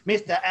still,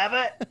 Mr.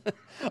 Abbott.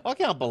 I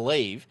can't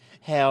believe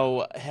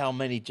how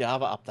many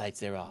Java updates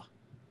there are.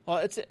 Oh,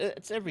 it's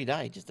every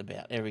day, just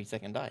about every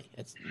second day.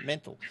 It's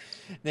mental.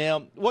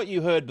 Now, what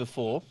you heard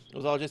before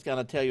was I was just going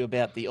to tell you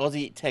about the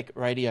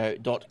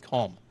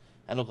AussieTechRadio.com.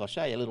 And look, I'll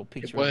show you a little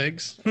picture. It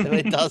works.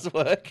 It does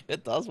work.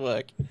 It does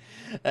work.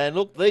 And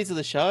look, these are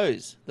the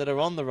shows that are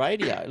on the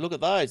radio. Look at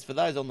those. For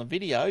those on the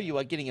video, you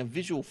are getting a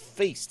visual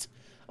feast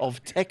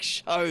of tech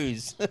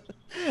shows.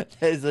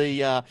 There's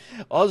the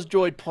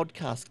Ozdroid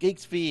podcast,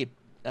 Geeksphere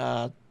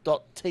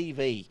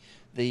 .tv,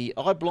 the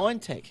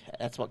iBlind Tech.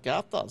 That's what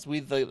Garth does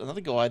with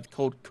another guy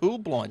called Cool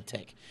Blind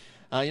Tech.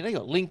 You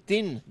got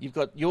LinkedIn. You've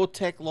got Your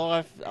Tech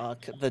Life,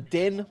 the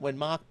Den when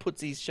Mark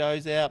puts his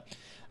shows out.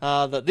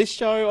 This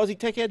show, Aussie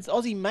Tech Heads,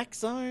 Aussie Mac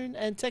Zone,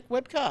 and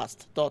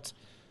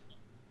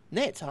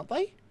TechWebcast.net, aren't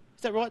they?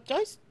 Is that right,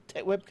 Jace?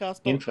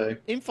 TechWebcast.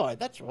 Info,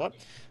 that's right.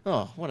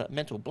 Oh, what a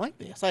mental blank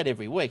there. I say it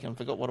every week and I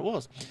forgot what it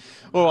was.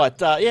 All right,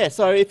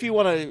 so if you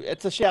want to,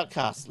 it's a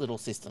shoutcast little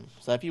system.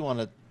 So if you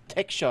want a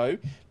tech show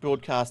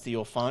broadcast to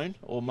your phone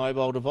or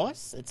mobile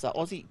device, it's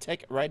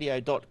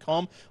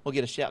AussieTechRadio.com, or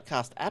get a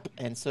shoutcast app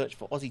and search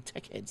for Aussie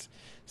Tech Heads.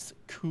 It's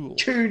cool.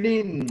 Tune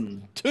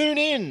in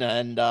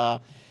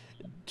And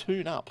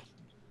tune up.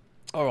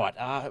 All right,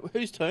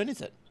 whose turn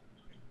is it?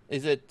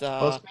 Is it...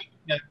 Well, speaking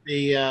of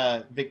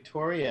the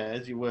Victoria,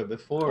 as you were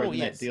before, and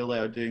yes. that deal they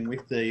were doing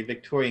with the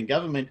Victorian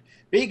government,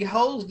 big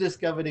holes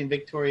discovered in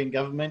Victorian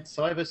government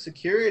cyber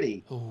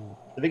security. Ooh.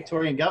 The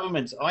Victorian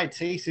government's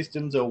IT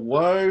systems are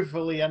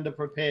woefully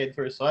underprepared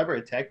for a cyber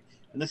attack,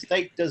 and the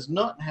state does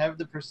not have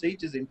the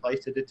procedures in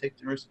place to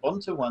detect and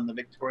respond to one, the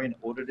Victorian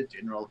Auditor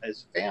General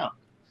has found.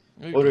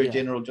 Auditor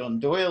General John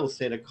Doyle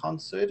said a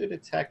concerted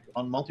attack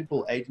on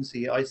multiple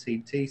agency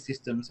ICT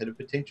systems had a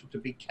potential to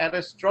be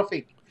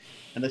catastrophic,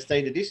 and the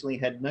state additionally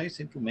had no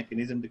central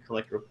mechanism to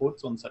collect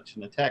reports on such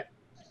an attack.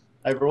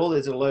 Overall,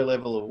 there's a low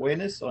level of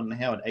awareness on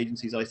how an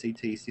agency's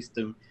ICT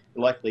system is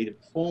likely to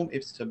perform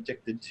if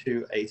subjected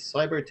to a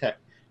cyber attack.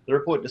 The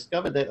report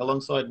discovered that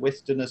alongside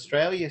Western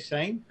Australia,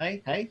 Shane,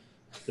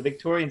 the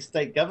Victorian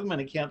state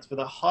government accounts for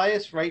the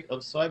highest rate of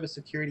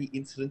cybersecurity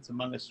incidents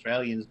among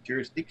Australian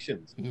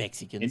jurisdictions.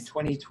 Mexicans. In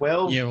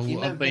 2012, Yeah, well,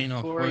 inner I've been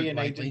off work Victorian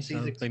lately, so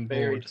agencies I've been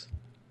bored. experienced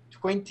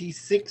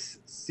 26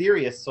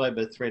 serious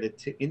cyber threat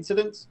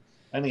incidents,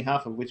 only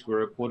half of which were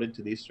reported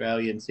to the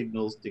Australian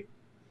Signals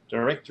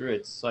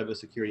Directorate's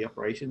Cybersecurity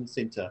Operations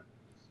Centre.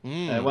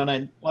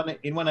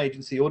 One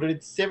agency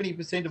audited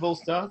 70% of all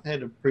staff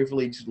had a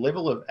privileged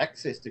level of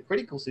access to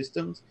critical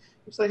systems,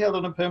 which they held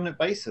on a permanent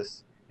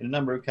basis. In a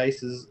number of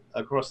cases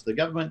across the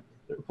government,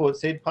 the report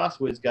said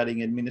passwords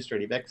guarding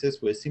administrative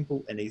access were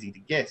simple and easy to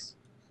guess.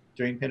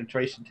 During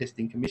penetration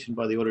testing commissioned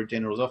by the Auditor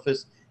General's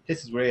Office,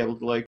 testers were able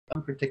to locate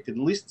unprotected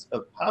lists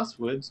of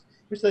passwords,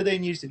 which they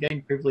then used to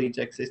gain privileged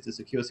access to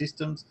secure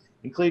systems,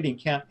 including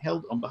account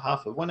held on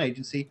behalf of one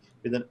agency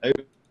with an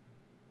open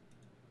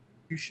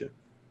future.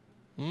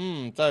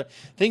 So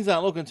things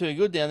aren't looking too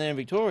good down there in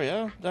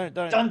Victoria. Don't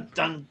Dun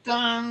dun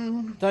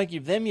dun. don't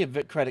give them your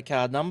credit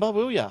card number,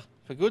 will you?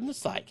 For goodness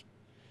sake.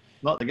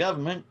 Not the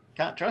government.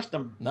 Can't trust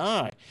them.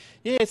 No.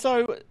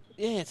 So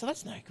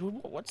that's no good.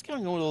 What's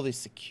going on with all these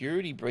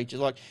security breaches?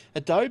 Like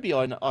Adobe,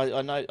 I know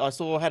I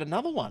saw had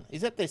another one.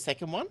 Is that their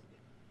second one?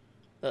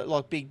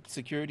 Like big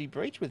security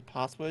breach with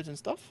passwords and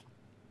stuff.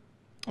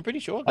 I'm pretty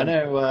sure. I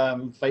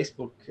know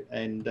Facebook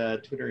and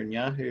Twitter and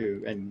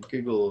Yahoo and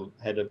Google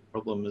had a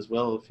problem as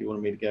well, if you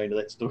wanted me to go into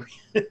that story.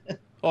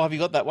 Oh, have you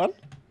got that one?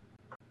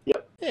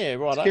 Yep. Yeah,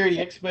 right. Security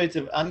experts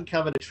have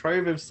uncovered a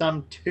trove of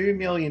some 2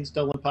 million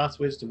stolen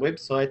passwords to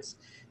websites,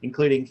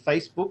 including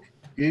Facebook,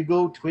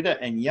 Google, Twitter,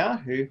 and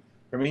Yahoo,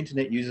 from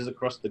internet users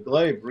across the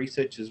globe.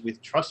 Researchers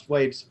with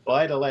Trustwave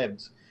Spider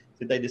Labs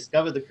said they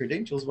discovered the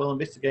credentials while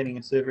investigating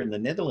a server in the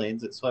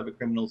Netherlands that cyber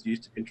criminals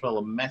used to control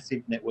a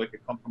massive network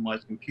of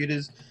compromised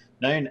computers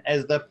known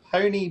as the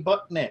Pony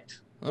Botnet.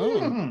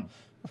 Oh.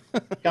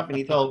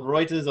 Company told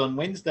Reuters on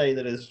Wednesday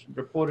that it has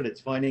reported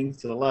its findings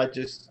to the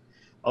largest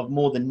of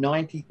more than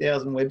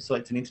 90,000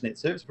 websites and internet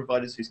service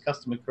providers whose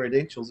customer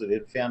credentials it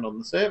had found on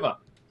the server.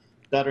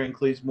 Data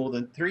includes more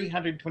than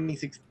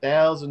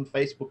 326,000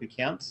 Facebook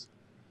accounts,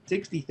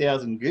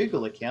 60,000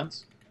 Google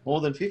accounts,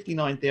 more than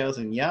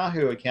 59,000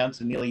 Yahoo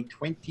accounts, and nearly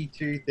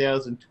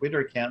 22,000 Twitter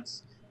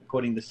accounts,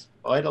 according to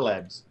Spider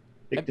Labs.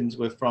 Victims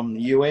were from the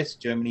US,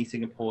 Germany,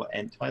 Singapore,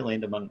 and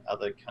Thailand, among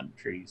other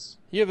countries.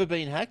 You ever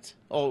been hacked?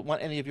 Or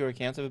any of your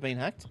accounts ever been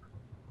hacked?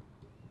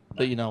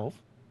 That you know of?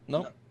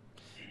 No?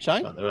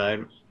 Shane? Not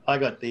that I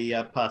got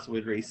the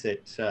password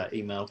reset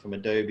email from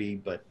Adobe,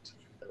 but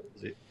that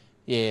was it.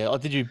 Yeah. Oh,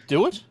 did you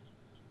do it?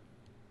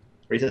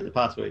 Reset the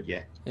password,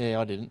 yeah.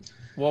 Yeah, I didn't.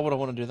 Why would I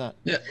want to do that?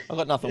 Yeah. I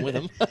got nothing with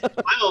them.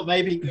 Well,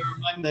 maybe you're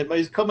among the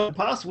most common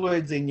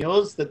passwords in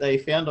yours that they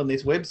found on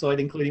this website,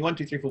 including 1,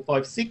 2, 3, 4,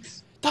 5,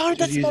 6. Don't,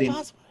 that's my using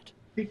password.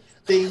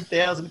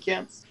 15,000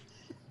 accounts,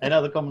 and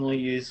other commonly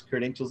used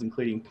credentials,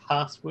 including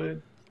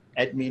password,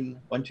 admin,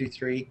 1, 2,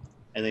 3,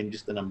 and then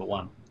just the number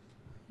 1.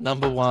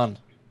 Number 1.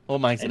 What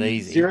makes And it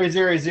easy? 0,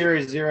 0,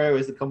 0, 0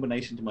 is the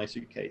combination to my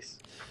suitcase.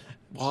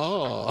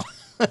 Wow.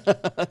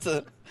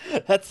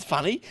 That's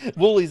funny.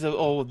 Woolies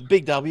or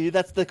Big W,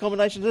 that's the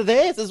combination of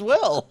theirs as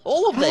well.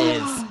 All of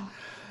theirs.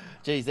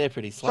 Geez, they're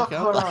pretty slack,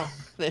 aren't they?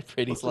 They're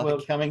pretty What's the slack.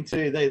 world coming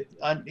to? They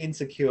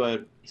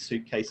insecure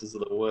suitcases are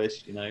the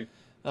worst, you know.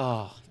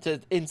 Oh,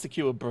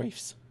 insecure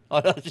briefs.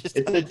 I just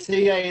It's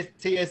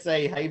a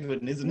TSA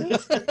haven, isn't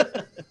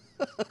it?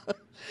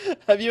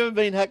 Have you ever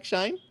been hacked,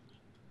 Shane?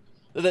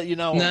 That you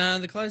know of? No,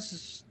 the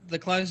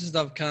closest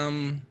I've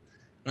come,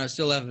 and I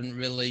haven't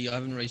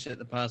reset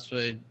the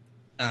password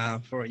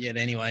for it yet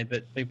anyway,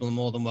 but people are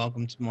more than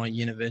welcome to my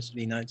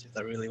university notes if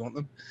they really want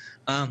them.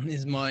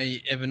 Is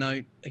my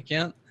Evernote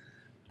account.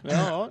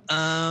 All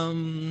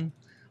right.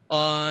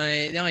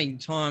 The only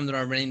time that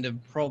I ran into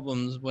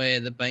problems where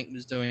the bank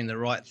was doing the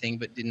right thing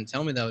but didn't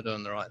tell me they were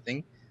doing the right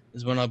thing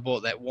is when I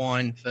bought that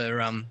wine for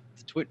the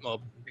Twit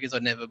Mob, because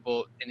I'd never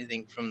bought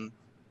anything from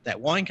that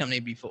wine company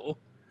before.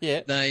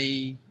 Yeah.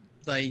 They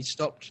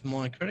stopped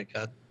my credit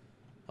card,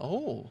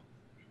 Oh.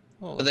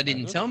 but they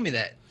didn't tell me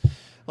that.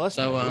 Well, that's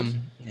So no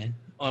good. yeah,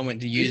 I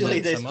went to use Usually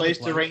it. they're some other supposed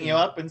to place ring you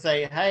up and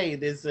say, "Hey,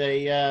 there's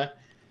a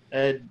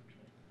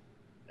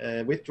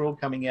withdrawal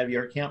coming out of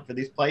your account for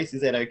this place. Is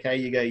that okay?"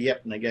 You go,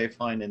 "Yep," and they go,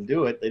 "Fine," and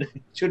do it. They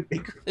should be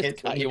Just cancelling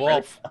cut your you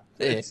credit off. card.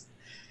 Yeah.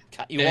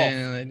 Cut you off.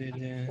 Yeah, they did.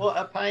 Yeah. What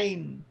a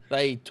pain!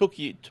 They took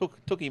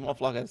him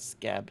off like a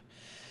scab.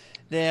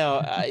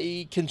 Now,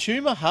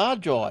 consumer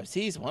hard drives.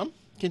 Here's one.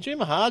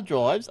 Consumer hard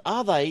drives,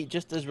 are they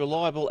just as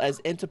reliable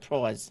as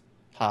enterprise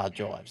hard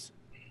drives?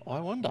 I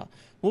wonder.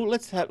 Well,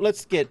 let's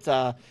get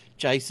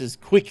Jace's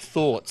quick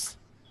thoughts.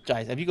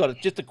 Jace, have you got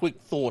just a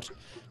quick thought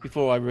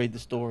before I read the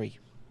story?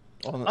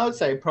 I would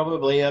say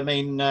probably. I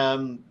mean,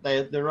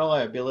 the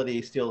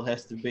reliability still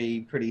has to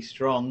be pretty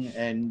strong,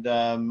 and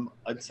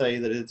I'd say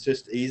that it's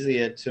just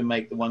easier to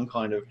make the one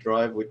kind of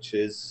drive which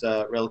is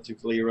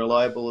relatively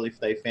reliable. If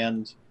they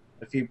found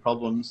a few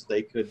problems,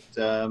 they could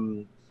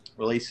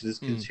release it as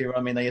consumer.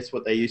 I mean, that's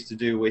what they used to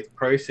do with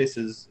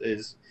processors.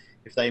 Is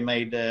if they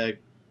made back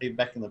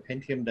in the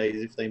Pentium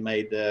days, if they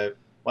made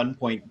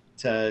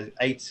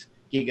 1.8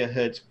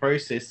 gigahertz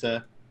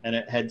processor, and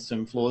it had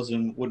some flaws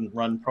and wouldn't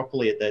run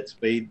properly at that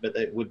speed, but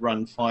it would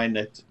run fine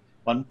at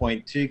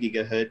 1.2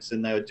 gigahertz,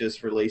 and they would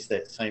just release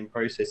that same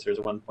processor as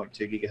a 1.2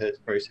 gigahertz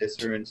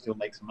processor and still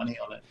make some money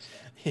on it.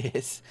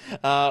 Yes.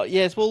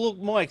 Yes. Well, look,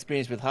 my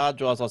experience with hard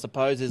drives, I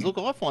suppose, is look,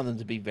 I find them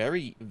to be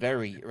very,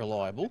 very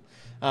reliable.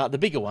 The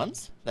bigger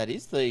ones, that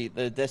is, the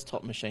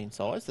desktop machine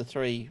size, the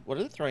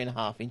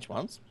 3.5 inch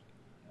ones.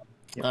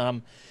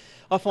 Yep.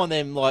 I find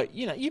them like,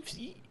 you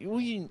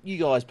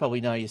guys probably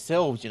know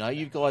yourselves,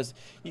 you've got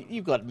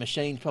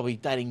machines probably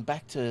dating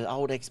back to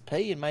old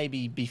XP and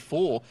maybe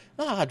before.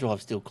 The hard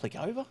drives still click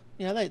over.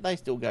 They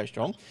still go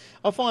strong.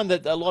 I find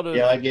that a lot of...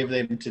 Yeah, I give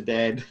them to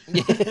Dad.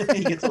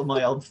 He gets all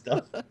my old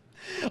stuff.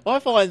 I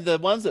find the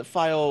ones that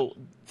fail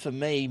for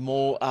me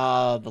more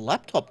are the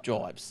laptop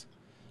drives.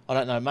 I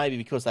don't know, maybe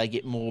because they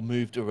get more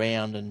moved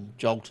around and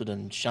jolted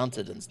and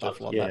shunted and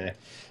stuff like that.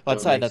 I'd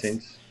say makes that's...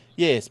 sense.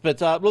 Yes, but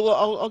look,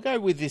 I'll go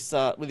with this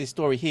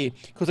story here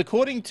because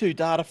according to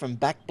data from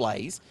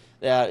Backblaze,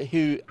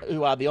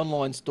 who are the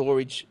online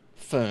storage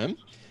firm,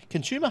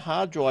 consumer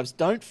hard drives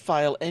don't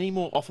fail any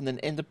more often than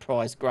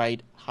enterprise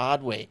grade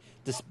hardware,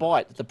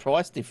 despite the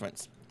price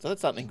difference. So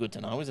that's something good to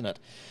know, isn't it?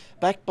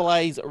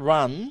 Backblaze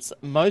runs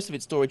most of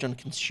its storage on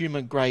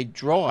consumer grade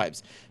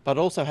drives, but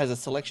also has a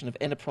selection of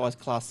enterprise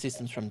class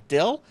systems from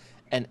Dell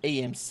and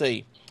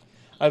EMC.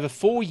 Over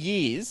 4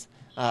 years,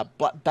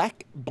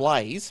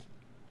 Backblaze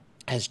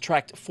has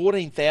tracked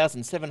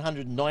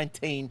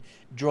 14,719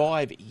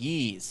 drive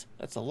years.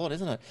 That's a lot,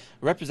 isn't it?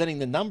 Representing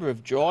the number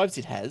of drives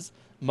it has,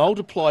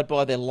 multiplied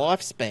by their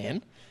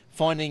lifespan,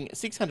 finding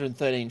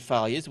 613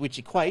 failures,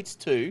 which equates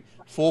to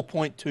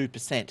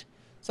 4.2%.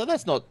 So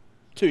that's not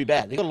too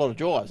bad. They've got a lot of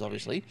drives,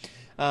 obviously.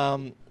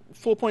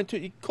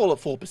 4.2, you call it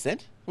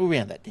 4%. We'll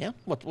round that down.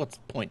 What's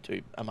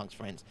 0.2 amongst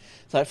friends?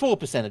 So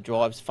 4% of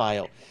drives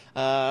fail.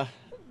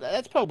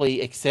 That's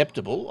probably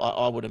acceptable,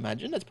 I would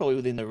imagine. That's probably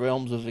within the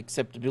realms of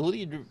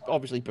acceptability. You'd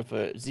obviously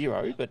prefer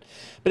 0, but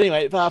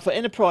anyway, for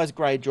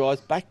enterprise-grade drives,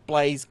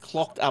 Backblaze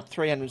clocked up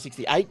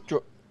 368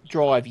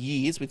 drive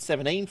years with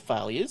 17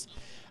 failures,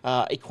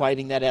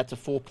 equating that out to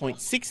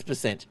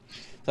 4.6%.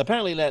 So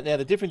apparently now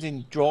the difference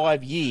in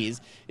drive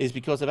years is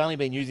because they've only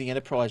been using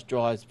enterprise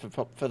drives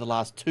for the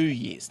last 2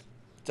 years.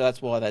 So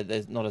that's why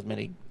there's not as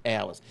many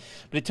hours.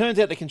 But it turns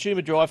out the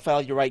consumer drive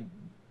failure rate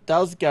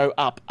does go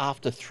up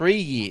after 3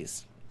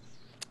 years.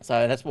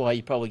 So that's why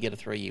you probably get a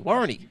 3-year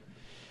warranty.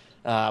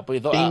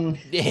 Bing.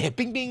 Yeah,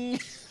 bing, bing.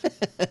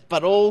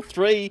 but all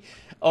three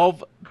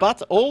of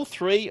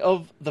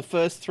the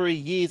first 3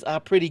 years are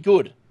pretty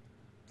good,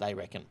 they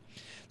reckon.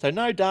 So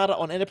no data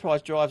on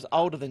enterprise drives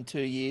older than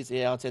 2 years.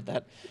 Yeah, I said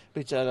that.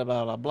 Blah,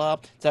 blah, blah.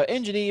 So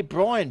engineer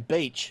Brian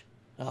Beach.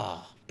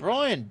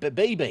 Brian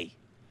BB.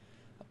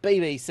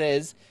 BB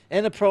says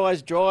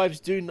enterprise drives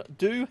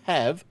do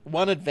have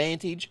one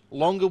advantage: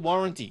 longer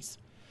warranties.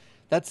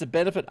 That's a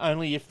benefit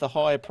only if the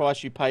higher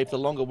price you pay for the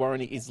longer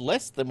warranty is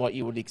less than what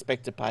you would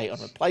expect to pay on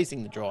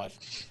replacing the drive.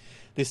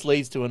 This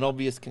leads to an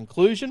obvious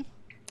conclusion.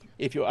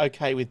 If you're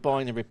okay with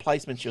buying the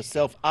replacements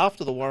yourself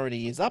after the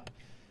warranty is up,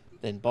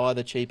 then buy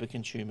the cheaper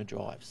consumer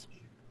drives.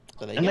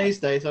 So there you go. These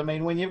days, I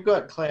mean, when you've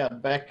got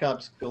cloud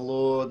backups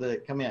galore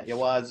that come out your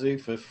wazoo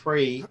for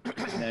free,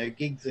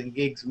 gigs and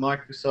gigs,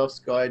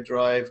 Microsoft,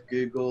 SkyDrive,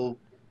 Google,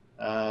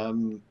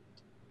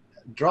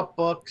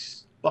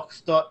 Dropbox,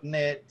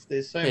 Box.net,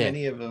 there's so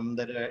many of them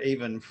that are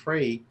even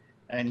free,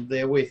 and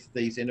they're with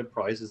these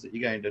enterprises that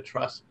you're going to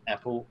trust,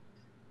 Apple,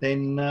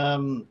 then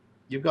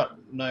you've got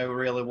no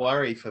real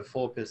worry for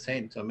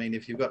 4%. I mean,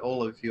 if you've got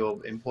all of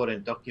your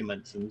important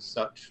documents and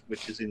such,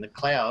 which is in the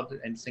cloud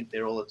and sync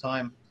there all the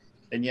time,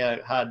 and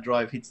your hard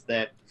drive hits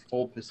that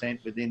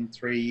 4% within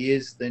 3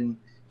 years, then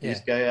you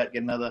just go out,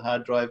 get another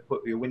hard drive,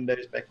 put your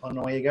Windows back on,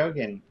 away you go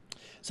again.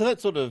 So that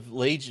sort of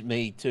leads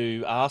me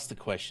to ask the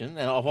question,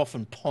 and I've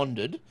often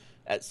pondered,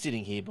 at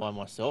sitting here by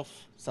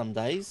myself some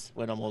days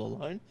when I'm all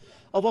alone,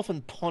 I've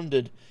often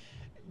pondered,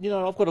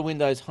 I've got a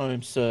Windows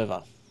Home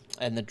server,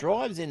 and the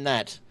drives in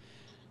that,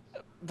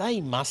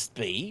 they must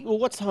be... Well,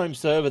 what's Home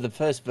Server, the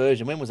first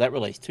version? When was that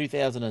released?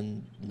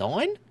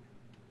 2009?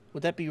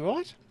 Would that be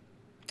right?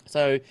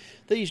 So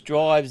these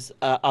drives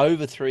are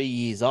over 3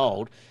 years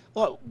old.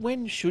 Like,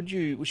 when should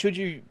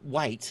you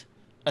wait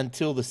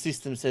until the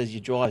system says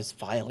your drive's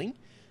failing,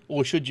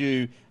 or should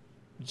you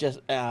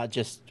just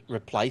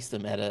replace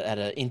them at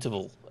an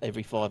interval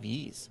every 5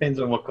 years? Depends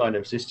on what kind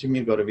of system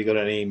you've got. Have you got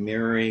any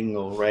mirroring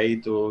or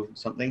RAID or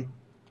something?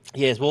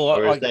 Yes, well,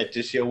 or is that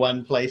just your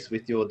one place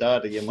with your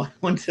data? You might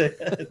want to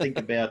think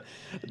about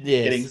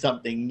getting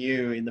something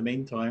new in the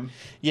meantime.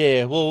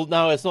 Yeah, well,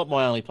 no, it's not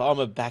my only. I'm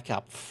a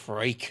backup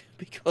freak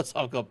because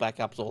I've got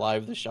backups all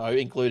over the show,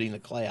 including the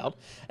cloud,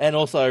 and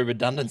also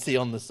redundancy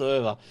on the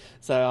server.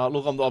 So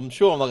look, I'm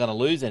sure I'm not going to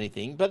lose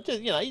anything, but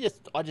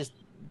I just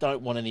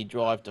don't want any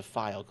drive to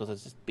fail because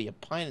it's just be a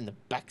pain in the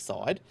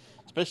backside,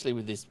 especially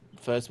with this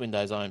first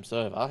Windows Home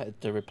server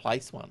to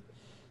replace one.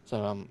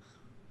 So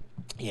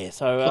as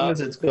long as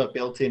it's got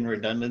built-in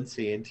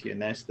redundancy into your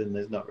NAS, then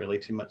there's not really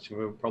too much of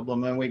a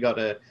problem. And we got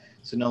a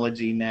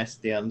Synology NAS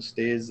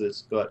downstairs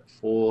that's got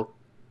 3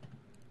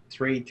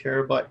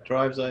 terabyte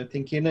drives, I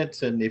think, in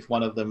it. And if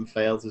one of them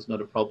fails, it's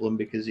not a problem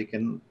because you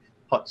can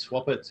hot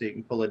swap it, so you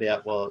can pull it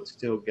out while it's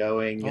still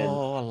going, and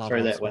Oh, I love throw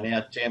hot that swap. one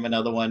out, jam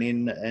another one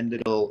in, and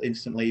it'll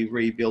instantly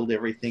rebuild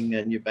everything,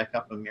 and you're back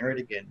up and mirrored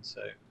again.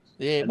 So,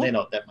 Yeah, and they're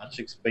not that much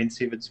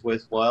expensive. It's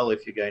worthwhile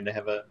if you're going to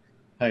have a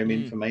home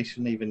Mm.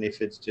 information, even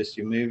if it's just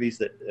your movies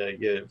that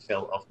you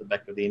fell off the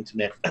back of the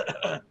internet.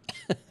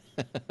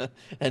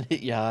 and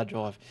hit your hard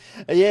drive.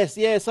 Yes,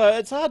 yeah. So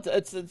it's hard.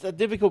 It's a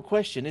difficult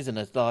question, isn't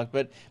it? Like,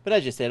 but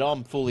as you said,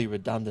 I'm fully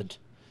redundant,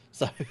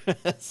 so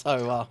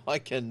I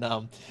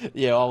can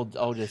yeah,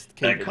 I'll just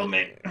keep No it.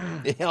 comment.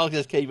 Yeah, I'll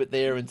just keep it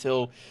there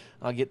until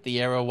I get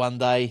the error one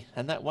day,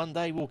 and that one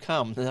day will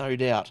come, no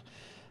doubt.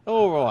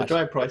 All The right.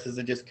 drive prices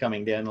are just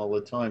coming down all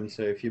the time.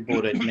 So if you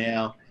bought it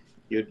now,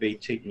 you'd be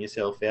cheating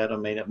yourself out. I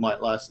mean, it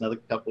might last another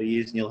couple of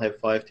years, and you'll have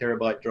 5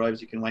 terabyte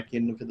drives you can whack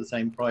in for the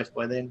same price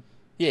by then.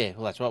 Yeah,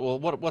 well, that's right. Well,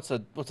 what's a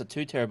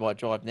 2 terabyte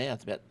drive now?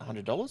 It's about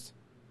 $100,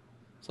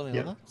 something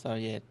Yep. like that. So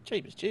yeah,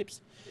 cheap as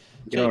chips.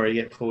 You can already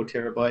get 4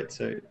 terabytes,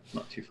 so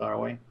not too far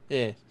away.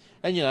 Yeah,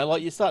 and you know,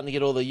 like you're starting to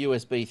get all the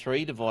USB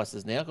 3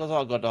 devices now. Because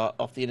I got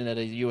off the internet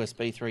a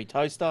USB 3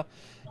 toaster.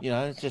 You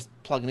know, it's just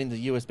plugging into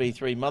USB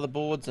 3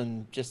 motherboards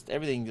and just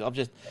everything. I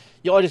just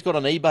got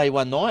on eBay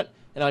one night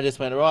and I just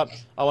went, right,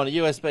 I want a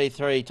USB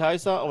 3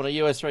 toaster, I want a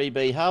USB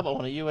 3 hub, I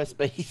want a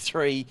USB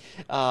 3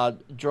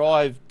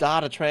 drive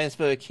data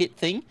transfer kit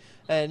thing.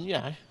 And, you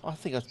know, I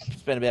think I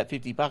spent about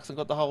 $50 and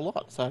got the whole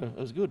lot. So it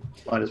was good.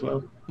 Might as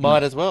well.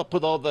 Might as well.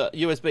 Put all the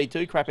USB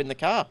 2 crap in the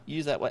car.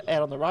 Use that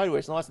out on the road where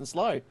it's nice and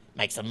slow.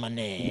 Make some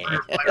money.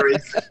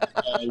 Whereas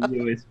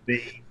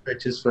USB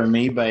purchase from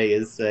eBay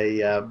is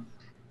a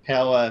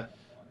power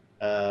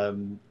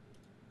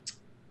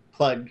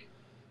plug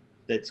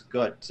that's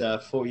got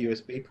 4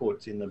 USB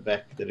ports in the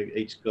back that have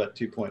each got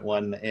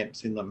 2.1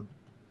 amps in them.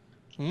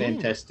 Mm.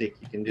 Fantastic.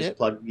 You can just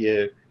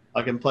Yep.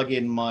 I can plug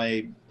in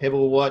my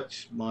Pebble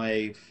Watch,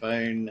 my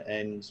phone,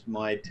 and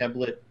my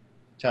tablet,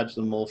 charge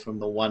them all from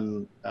the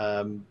one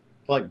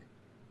plug.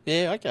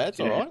 Yeah, okay, that's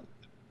all Yeah. right.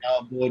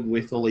 Power board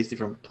with all these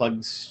different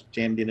plugs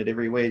jammed in it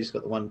everywhere. You just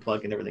got the one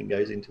plug and everything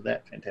goes into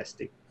that.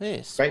 Fantastic. Yeah,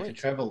 Great sweet. to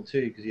travel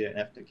too, because you don't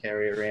have to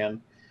carry around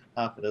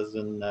half a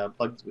dozen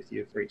plugs with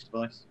you for each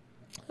device.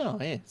 Oh,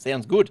 yeah,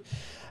 sounds good.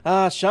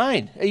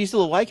 Shane, are you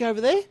still awake over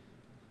there?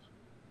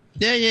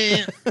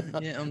 Yeah.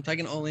 Yeah, I'm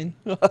taking it all in.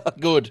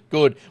 Good.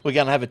 We're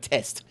going to have a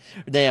test.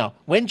 Now,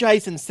 when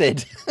Jason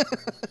said...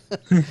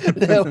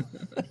 now,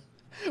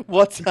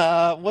 what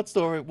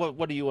story,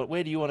 what do you want,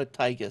 where do you want to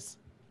take us?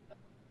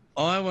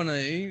 I want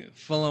to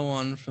follow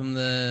on from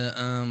the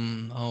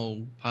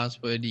whole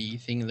passwordy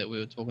thing that we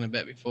were talking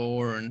about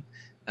before, and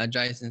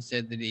Jason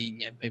said that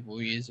people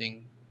were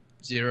using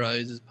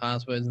zeros as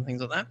passwords and things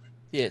like that.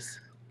 Yes.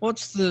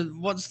 What's the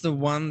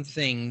one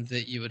thing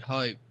that you would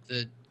hope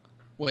that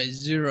where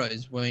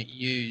zeros weren't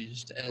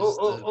used as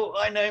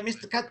I know,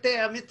 Mr.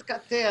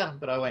 Cutter,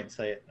 but I won't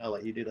say it. I'll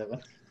let you do that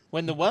one.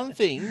 When the one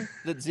thing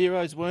that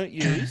zeros weren't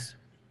used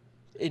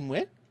in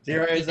where?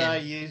 Zeros are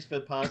used for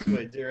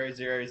password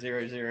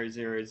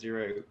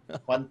 0000000.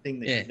 One thing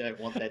that you don't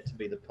want that to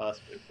be the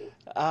password for.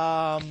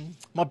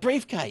 My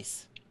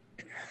briefcase.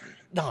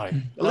 No.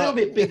 A little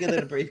bit bigger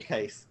than a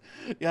briefcase,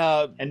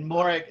 Uh, and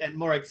more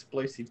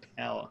explosive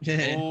power.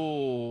 Yeah.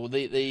 oh,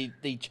 the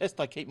chest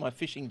I keep my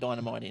fishing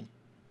dynamite in.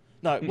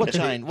 No, what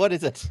Shane? What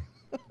is it?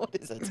 What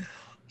is it?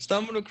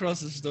 Stumbled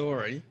across a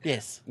story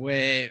Yes.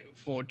 where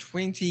for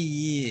 20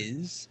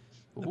 years,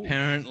 Ooh.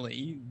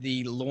 apparently,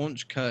 the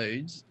launch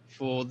codes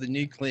for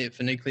nuclear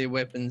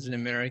weapons in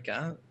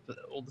America, for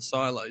all the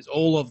silos,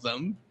 all of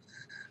them,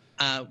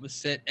 was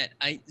set at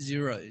 8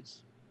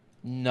 zeros.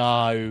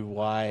 No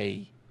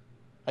way.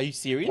 Are you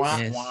serious?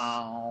 Yes.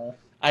 Wow.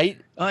 8?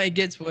 Oh, it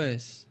gets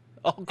worse.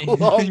 Oh, cool.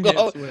 Oh, It gets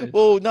God. worse.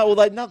 Well, no,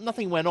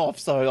 nothing went off,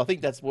 so I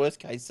think that's worst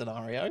case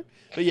scenario.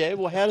 But yeah,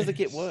 well, how does it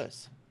get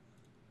worse?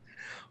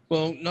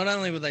 Well, not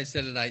only were they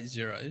set at 8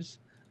 zeros,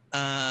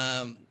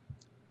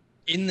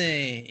 in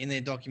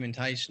their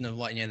documentation of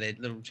their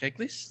little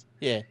checklist,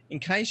 Yeah. in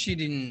case you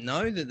didn't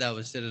know that they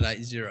were set at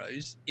 8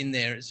 zeros, in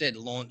there it said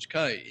launch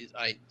code is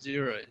 8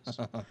 zeros.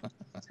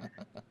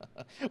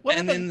 What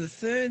And happened, then the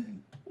third,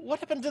 what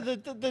happened to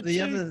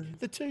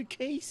the two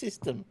key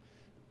system?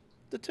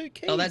 The two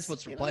keys. oh, that's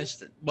what's you know?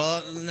 replaced it.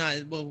 Well,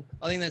 no,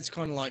 I think that's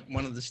kind of like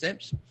one of the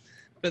steps.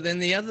 But then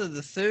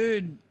the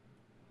third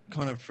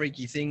kind of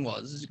freaky thing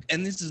was,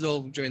 and this is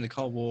all during the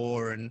Cold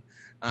War, and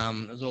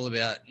it was all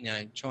about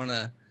trying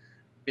to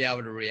be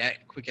able to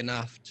react quick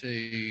enough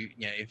to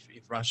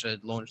if Russia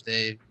had launched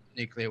their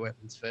nuclear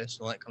weapons first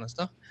and all that kind of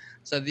stuff.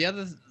 So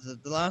the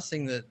last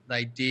thing that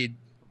they did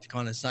to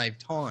kind of save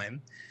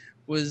time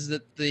was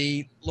that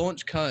the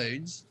launch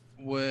codes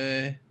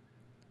were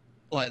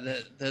like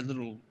the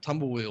little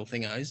tumblewheel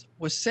thingos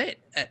were set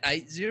at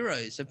 8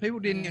 zeros. So people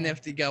didn't even have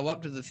to go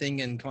up to the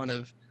thing and kind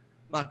of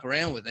muck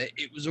around with it.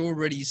 It was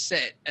already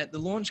set at the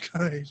launch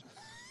code.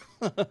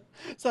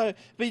 So it'd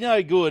be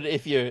no good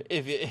if you're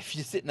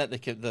sitting at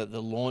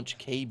the launch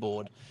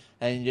keyboard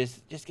and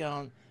just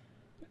going,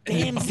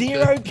 damn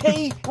zero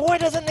key, why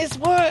doesn't this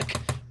work?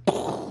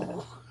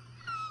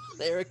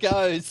 There it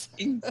goes.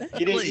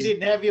 Exactly. You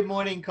didn't have your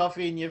morning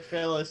coffee and you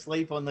fell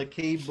asleep on the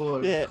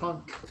keyboard. Yeah.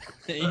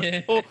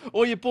 Yeah.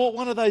 Or you bought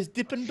one of those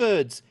dipping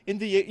birds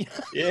into your...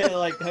 Yeah,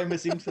 like Homer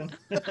Simpson.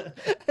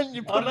 and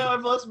you Oh put no,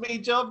 I've lost my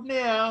job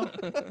now.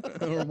 Or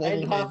a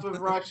And half wobblehead.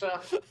 of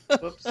Russia.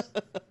 Whoops.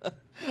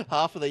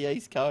 half of the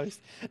East Coast.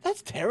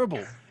 That's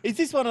terrible. Is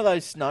this one of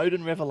those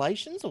Snowden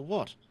revelations or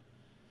what?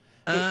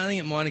 I think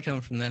it might have come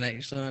from that,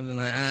 actually. I don't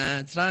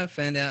know. Today I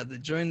found out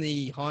that during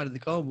the height of the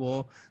Cold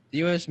War,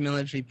 the US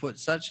military put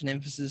such an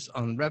emphasis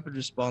on rapid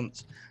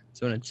response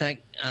to an attack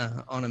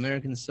on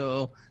American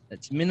soil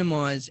that to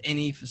minimize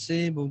any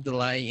foreseeable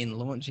delay in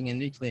launching a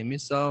nuclear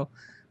missile,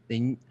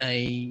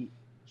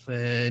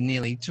 for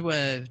nearly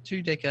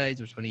two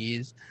decades or 20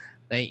 years,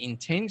 they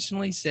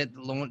intentionally set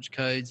the launch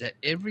codes at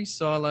every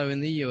silo in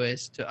the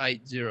US to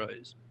 8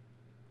 zeros.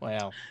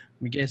 Wow.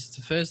 I guess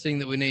the first thing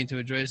that we need to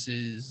address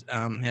is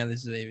how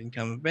this has even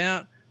come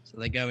about. So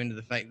they go into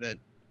the fact that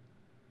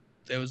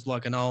there was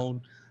like an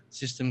old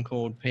system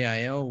called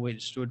PAL,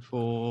 which stood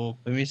for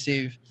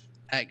Permissive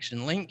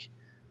Action Link.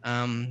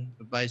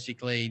 But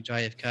basically,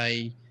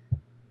 JFK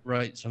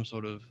wrote some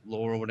sort of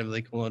law or whatever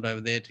they call it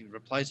over there to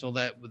replace all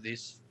that with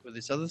this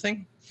other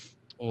thing.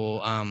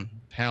 Or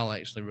PAL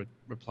actually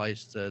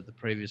replaced the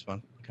previous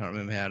one. I can't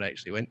remember how it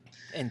actually went.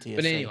 NTSC.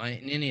 But anyway,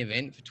 in any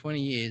event, for 20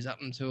 years, up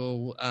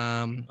until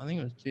I think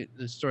it was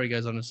the story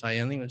goes on to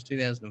say I think it was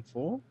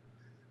 2004.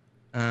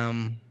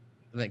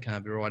 But that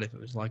can't be right if it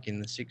was like in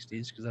the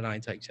 60s because that only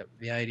takes up to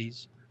the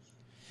 80s.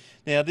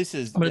 Now this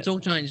is... But it's all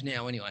changed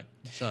now anyway,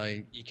 so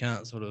you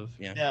can't sort of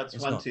Now it's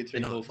 1, 2, 3,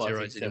 they're 4, not 5,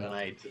 zeros 6, 7,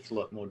 anymore. 8. It's a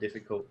lot more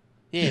difficult.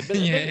 Yeah, but,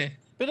 Yeah.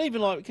 but even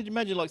like, could you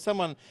imagine like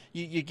someone,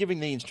 you're giving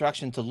the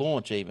instruction to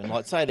launch even,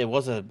 like say there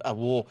was a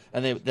war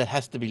and that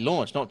has to be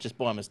launched, not just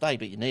by mistake,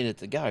 but you need it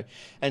to go.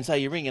 And so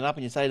you ring it up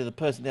and you say to the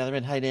person down the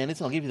end, hey, Dan,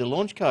 listen, I'll give you the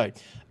launch code.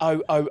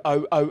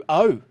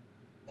 Oh.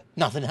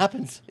 Nothing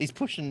happens. He's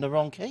pushing the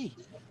wrong key.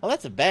 Well,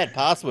 that's a bad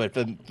password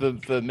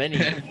for many,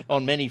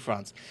 on many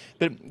fronts.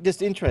 But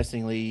just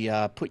interestingly,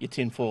 put your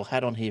tinfoil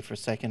hat on here for a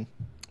second.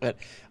 But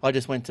I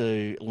just went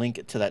to link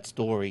it to that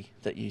story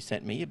that you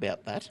sent me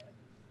about that.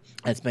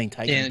 It's been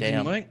taken Yeah, it didn't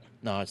down. work?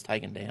 No, it's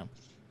taken down.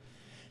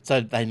 So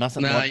they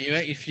mustn't. No, want-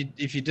 if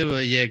you do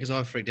because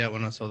I freaked out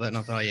when I saw that and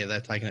I thought, oh yeah,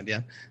 they've taken it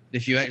down. But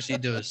if you actually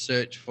do a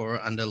search for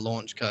it under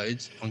launch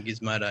codes on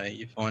Gizmodo,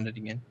 you find it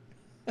again.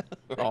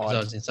 Because I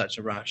was in such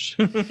a rush.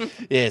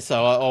 Yeah,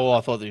 so I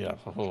thought,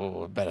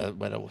 better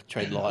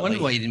tread I lightly.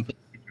 wonder why you didn't put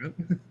the picture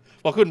up.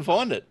 Well, I couldn't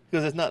find it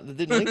because it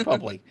didn't link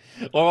properly.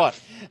 All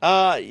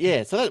right.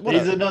 Yeah, so that,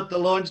 These are not the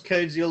launch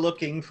codes you're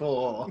looking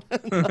for.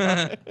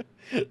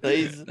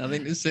 these.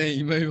 Nothing to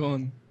see. Move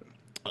on.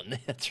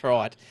 That's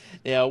right.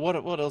 Now, what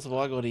else have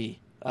I got here?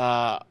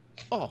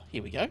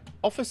 Here we go.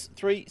 Office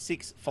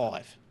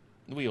 365.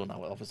 We all know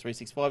what Office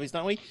 365 is,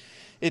 don't we?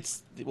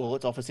 It's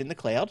Office in the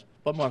cloud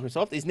by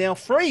Microsoft. Is now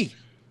free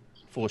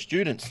for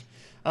students.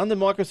 Under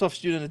Microsoft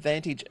Student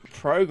Advantage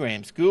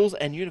program, schools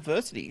and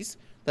universities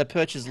that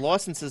purchase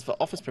licenses for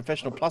Office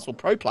Professional Plus or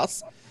Pro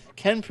Plus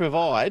can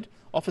provide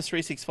Office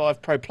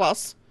 365 Pro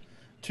Plus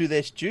to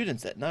their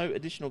students at no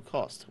additional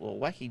cost. Well,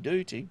 wacky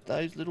do to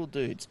those little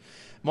dudes.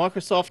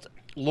 Microsoft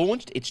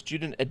launched its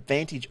Student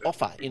Advantage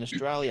offer in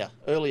Australia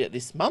earlier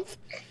this month.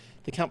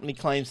 The company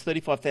claims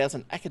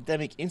 35,000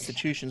 academic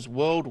institutions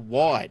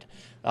worldwide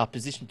are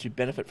positioned to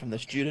benefit from the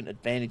Student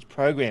Advantage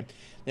program.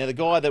 Now, the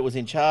guy that was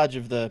in charge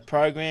of the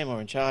program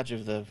or in charge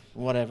of the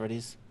whatever it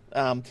is,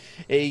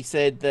 he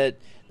said that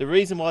the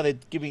reason why they're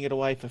giving it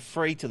away for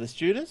free to the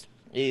students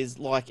is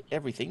like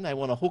everything. They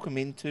want to hook them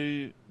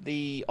into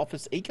the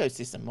Office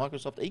ecosystem,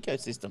 Microsoft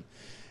ecosystem.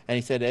 And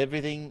he said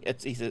everything,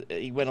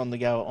 he went on to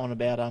go on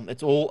about,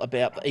 it's all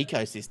about the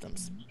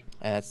ecosystems.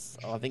 I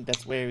think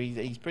that's where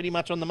he's pretty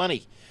much on the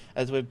money,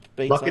 as we've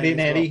been Lock it saying in,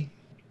 as well. Eddie.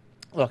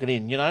 Lock it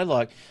in,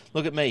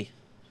 look at me.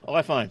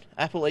 iPhone,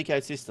 Apple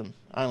ecosystem,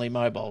 only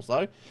mobiles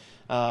though.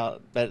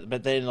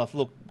 But then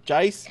look,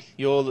 Jace,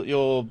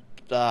 your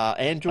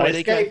Android I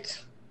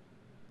escaped.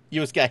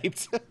 You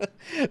escaped.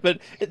 But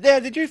now,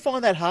 did you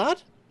find that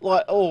hard?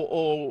 Like,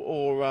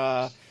 or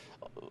I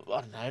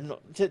don't know,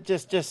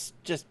 just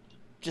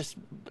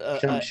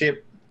Jump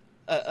ship.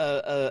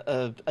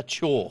 a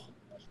chore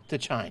to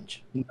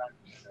change. It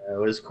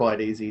was quite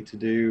easy to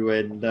do,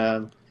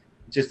 and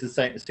just the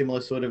same,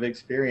 similar sort of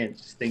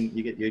experience. Just think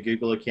you get your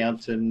Google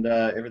account, and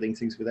everything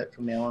syncs with that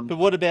from now on. But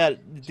what about,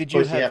 Of course,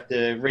 you have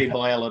to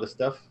rebuy a lot of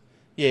stuff.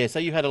 Yeah, so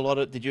you had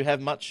did you have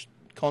much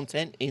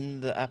content in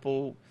the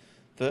Apple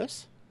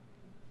verse?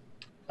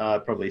 I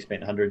probably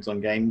spent hundreds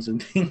on games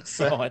and things.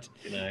 So, Right.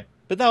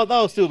 But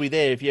they'll still be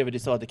there if you ever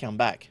decide to come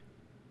back.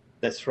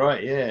 that's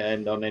right, yeah.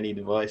 And on any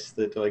device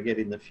that I get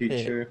in the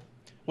future.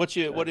 What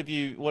have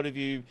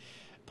you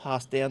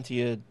passed down to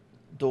your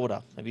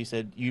daughter? Have you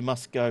said you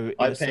must go in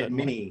a iPad certain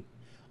way? Mini,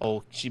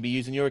 Oh, she'd be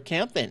using your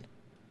account then?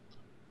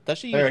 Does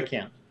she? her use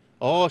account.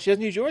 Oh, she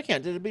doesn't use your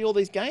account. There'd be all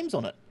these games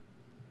on it.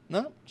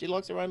 No, she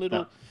likes her own little.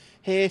 No.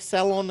 hair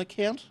salon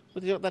account?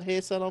 With that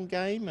hair salon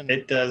game? And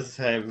It does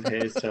have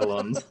hair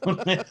salons on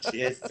it.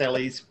 Yes,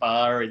 Sally's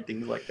Spa and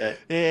things like that.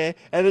 yeah,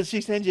 and then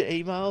she sends you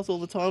emails all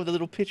the time with a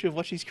little picture of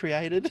what she's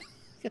created.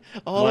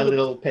 Oh, My look,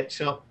 little pet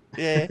shop.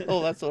 yeah,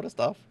 all that sort of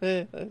stuff.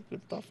 Yeah,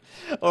 good stuff.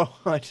 All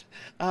right.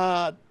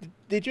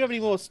 Did you have any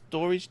more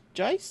stories,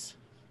 Jace?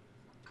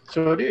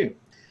 Sure do.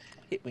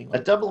 Hit me A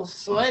one.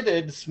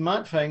 double-sided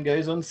smartphone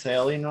goes on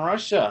sale in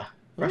Russia.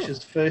 Oh.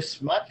 Russia's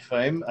first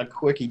smartphone, a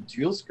quirky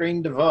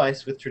dual-screen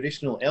device with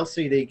traditional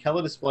LCD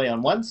color display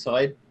on one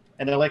side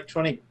and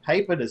electronic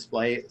paper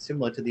display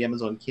similar to the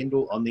Amazon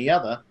Kindle on the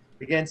other,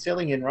 began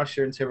selling in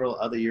Russia and several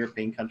other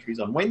European countries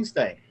on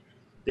Wednesday.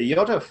 The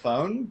Yota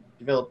phone,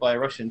 developed by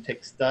Russian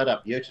tech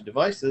startup Yota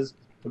Devices,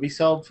 will be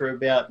sold for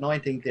about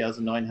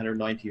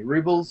 19,990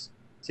 rubles,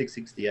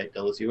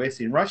 $668 US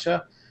in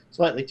Russia,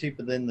 slightly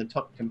cheaper than the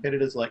top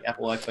competitors like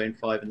Apple iPhone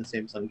 5 and the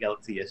Samsung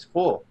Galaxy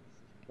S4.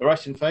 The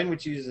Russian phone,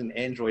 which uses an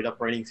Android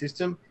operating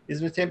system,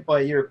 is an attempt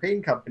by a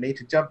European company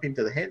to jump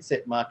into the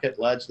handset market,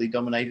 largely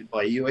dominated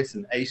by US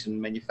and Asian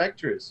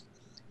manufacturers.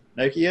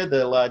 Nokia,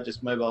 the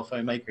largest mobile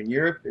phone maker in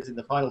Europe, is in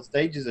the final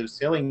stages of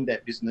selling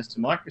that business to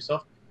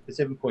Microsoft for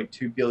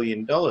 $7.2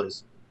 billion.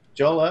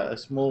 Jolla, a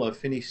smaller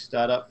Finnish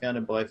startup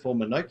founded by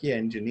former Nokia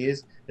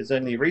engineers, has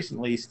only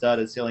recently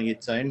started selling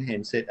its own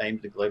handset aimed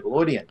at a global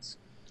audience.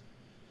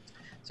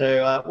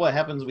 So what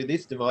happens with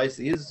this device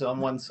is, on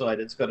one side,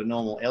 it's got a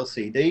normal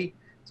LCD,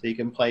 so you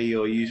can play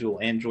your usual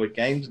Android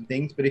games and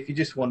things. But if you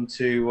just want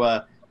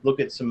to look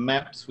at some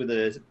maps with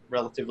a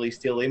relatively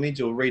still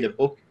image or read a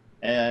book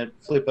and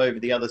flip over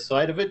the other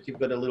side of it, you've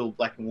got a little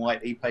black and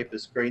white e-paper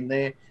screen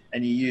there,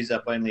 and you use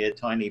up only a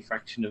tiny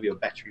fraction of your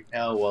battery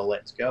power while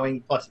that's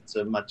going. Plus, it's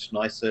a much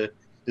nicer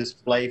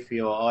display for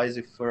your eyes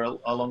if for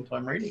a long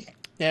time reading.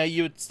 Now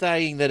you were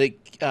saying that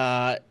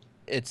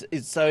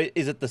it's so.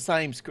 Is it the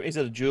same screen? Is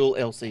it a dual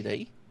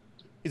LCD?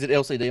 Is it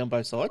LCD on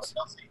both sides?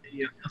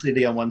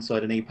 LCD on one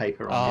side and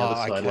e-paper on the other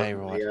side. Okay,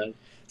 like right.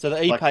 So the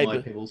like e-paper. my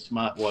people's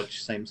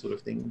smartwatch, same sort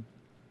of thing.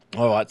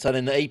 All right. So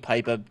then the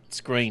e-paper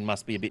screen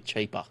must be a bit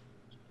cheaper.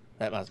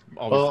 That must.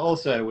 Well,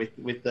 also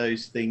with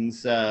those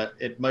things,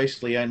 it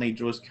mostly only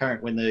draws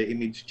current when the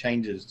image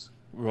changes.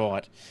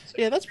 Right. So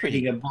Yeah, that's pretty.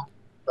 reading a book,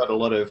 got a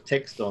lot of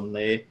text on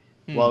there.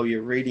 While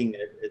you're reading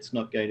it, it's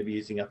not going to be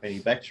using up any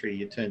battery.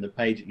 You turn the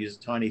page, it uses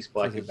a tiny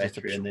spike So of it's just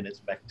a battery, and then it's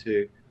back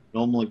to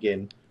normal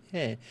again.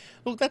 Yeah.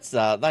 Look, that's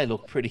they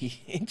look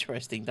pretty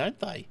interesting, don't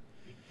they?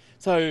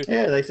 So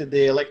Yeah, they said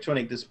the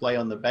electronic display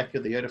on the back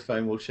of the Yota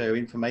phone will show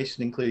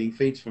information, including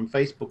feeds from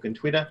Facebook and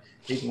Twitter,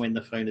 even when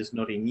the phone is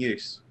not in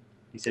use.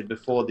 He said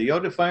before the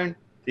Yota phone,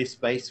 this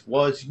space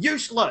was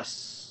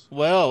useless.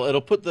 well,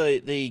 it'll put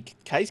the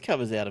case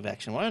covers out of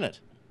action, won't it?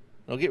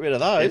 It'll get rid of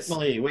those.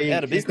 Definitely,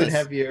 out of you could business.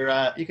 have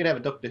your you could have a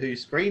Doctor Who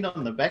screen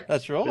on the back.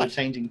 That's right. With a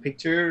changing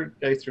picture,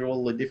 go through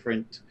all the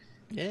different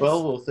Yes.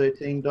 12 or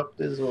 13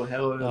 doctors or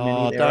however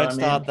Oh, many there are don't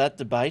start that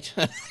debate.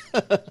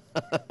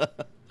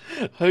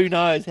 Who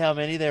knows how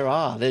many there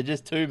are? They're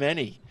just too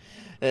many.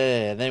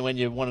 And then when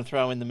you want to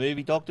throw in the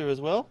movie doctor as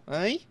well,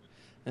 eh?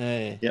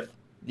 Yep.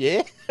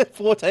 Yeah,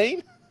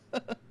 14.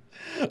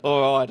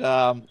 All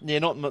right. Yeah,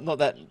 not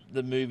that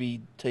the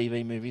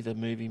TV movie, the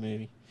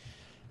movie.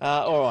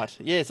 All right.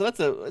 Yeah.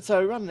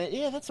 So running that.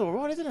 Yeah, that's all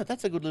right, isn't it?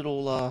 That's a good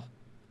little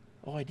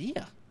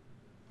idea.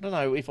 I don't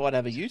know if I'd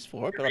have a use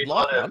for it, but I'd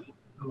like one.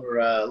 Or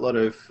a lot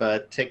of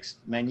text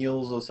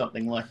manuals or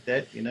something like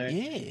that, you know.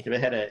 Yeah. If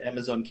it had an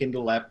Amazon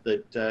Kindle app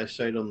that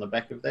showed on the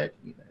back of that,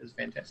 you know, it was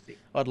fantastic.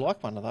 I'd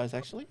like one of those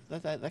actually.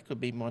 That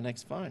could be my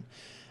next phone.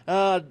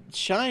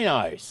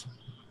 Shanos,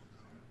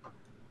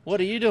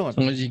 what are you doing? As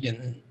long as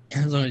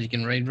you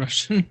can read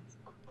Russian.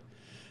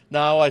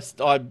 No, I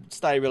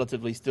stay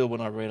relatively still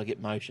when I read. I get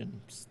motion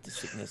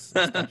sickness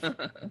and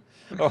stuff.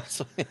 Oh,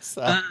 so yes,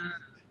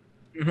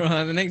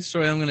 Right, the next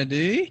story I'm going to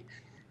do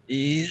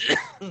is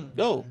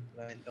go.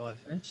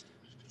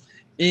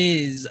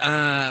 Is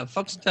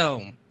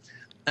Foxtel.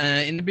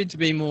 In a bid to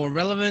be more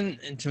relevant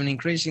and to an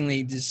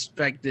increasingly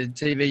distracted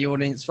TV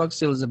audience,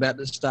 Foxtel is about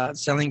to start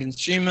selling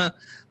consumer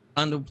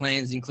bundle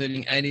plans,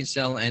 including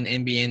ADSL and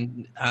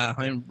NBN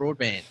home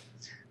broadband.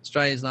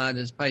 Australia's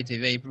largest pay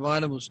TV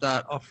provider will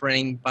start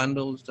offering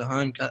bundles to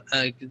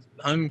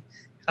home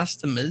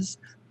customers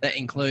that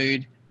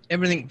include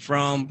everything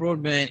from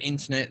broadband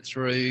internet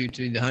through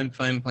to the home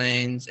phone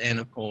plans and,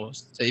 of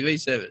course, the TV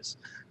service.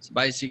 So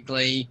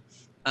basically,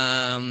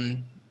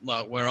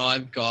 like where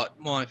I've got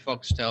my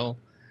Foxtel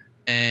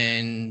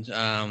and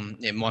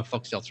my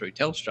Foxtel through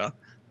Telstra,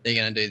 they're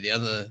going to do the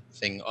other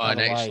thing. I'd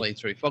actually,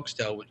 through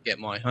Foxtel, would get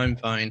my home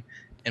phone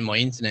and my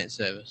internet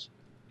service.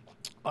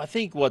 I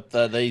think what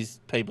these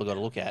people got to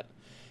look at,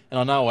 and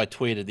I know I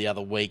tweeted the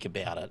other week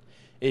about it,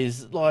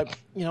 is like,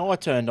 you know, I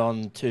turned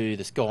on to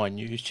the Sky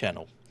News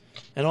channel,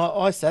 and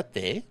I sat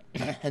there,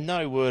 and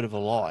no word of a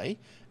lie,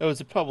 it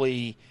was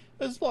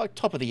like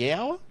top of the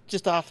hour,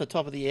 just after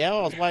top of the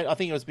hour. I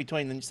think it was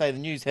between the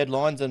news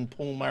headlines and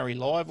Paul Murray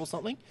Live or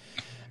something,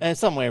 and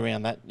somewhere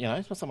around that,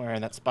 somewhere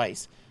around that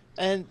space.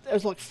 And it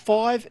was like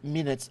 5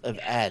 minutes of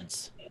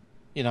ads.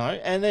 you know.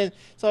 And then,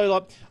 so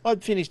like,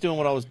 I'd finished doing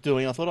what I was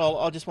doing. I thought, oh,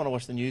 I just want to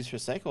watch the news for a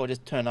sec, or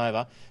just turn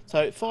over.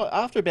 So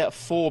after about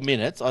 4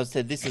 minutes, I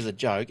said, this is a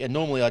joke. And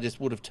normally I just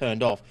would have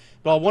turned off.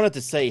 But I wanted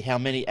to see how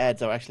many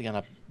ads are actually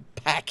going to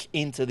pack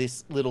into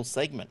this little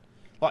segment.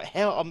 Like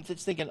how, I'm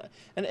just thinking,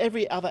 and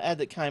every other ad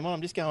that came on,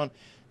 I'm just going,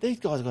 these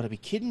guys have got to be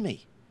kidding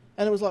me.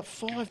 And it was like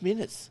 5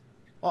 minutes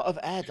of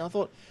ads. And I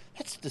thought,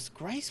 that's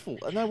disgraceful.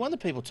 And no wonder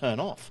people turn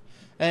off.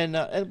 And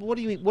what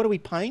are we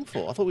paying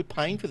for? I thought we were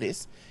paying for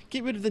this.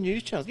 Get rid of the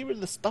news channels. Get rid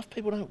of the stuff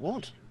people don't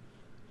want.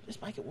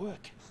 Just make it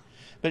work.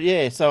 But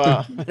yeah,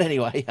 so but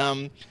anyway,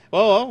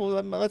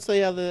 well, let's see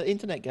how the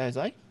internet goes,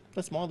 eh?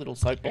 That's my little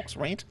soapbox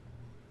rant.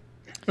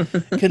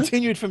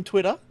 Continued from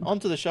Twitter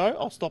onto the show.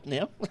 I'll stop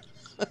now.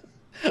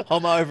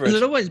 I'm over Has it.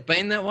 it always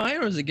been that way,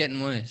 or is it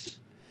getting worse?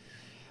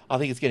 I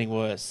think it's getting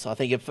worse. I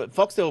think if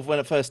Foxtel, when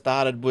it first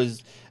started,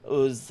 was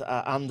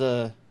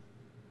under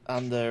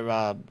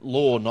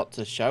law not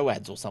to show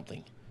ads or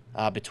something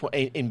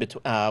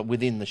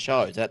within the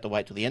shows. They had to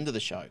wait till the end of the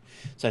show.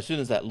 So as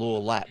soon as that law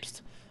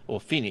lapsed or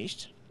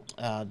finished,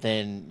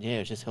 then yeah, it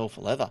was just hell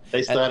for leather.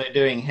 They started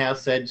doing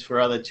house ads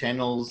for other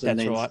channels and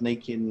That's then right.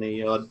 sneak in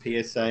the odd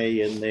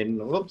PSA, and then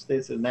whoops,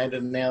 there's an ad,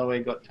 and now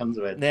we've got tons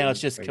of ads. Now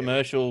it's just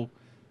commercial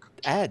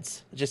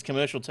ads, just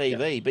commercial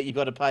TV, but you've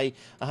got to pay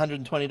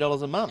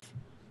 $120 a month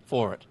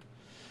for it.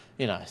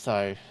 You know,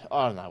 so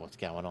I don't know what's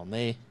going on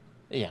there.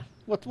 Yeah,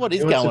 what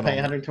is Who going wants to pay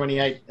on?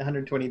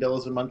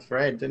 $120 a month for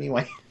ads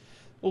anyway?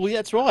 Well, yeah,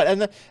 that's right,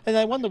 and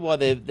they wonder why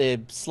they're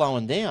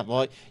slowing down.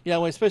 Like, you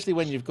know, especially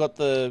when you've got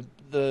the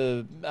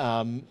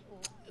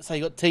say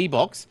you got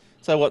T-Box.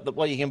 So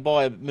what you can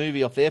buy a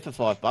movie off there for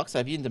 $5. So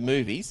if you're into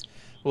movies,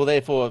 well,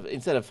 therefore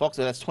instead of Fox,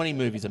 that's 20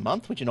 movies a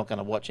month, which you're not going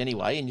to watch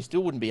anyway, and you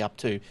still wouldn't be up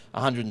to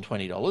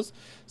 $120.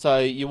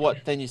 So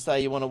then you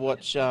say you want to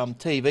watch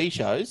TV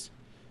shows.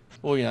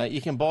 Well, you know,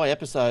 you can buy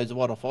episodes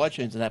off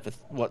iTunes and that for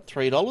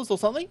 $3 or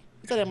something.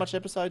 Is that how much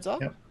episodes are?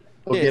 Yep.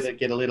 Or Yes.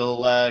 get a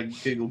little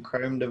Google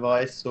Chrome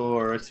device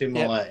or a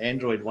similar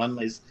Android one.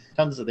 There's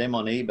tons of them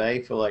on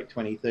eBay for like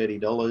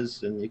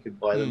 $20-$30, and you could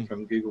buy them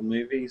from Google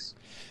Movies.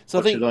 So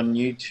watch I think it on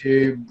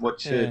YouTube.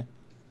 Watch Yeah. it,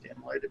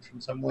 download it from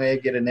somewhere.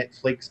 Get a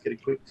Netflix. Get a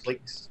Quick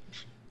Flix.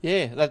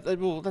 Yeah,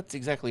 well, that's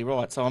exactly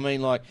right. So I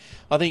mean, like,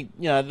 I think,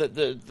 you know,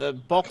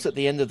 the box at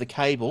the end of the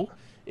cable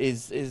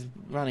is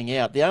running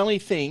out. The only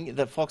thing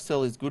that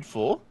Foxtel is good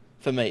for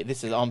me,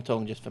 I'm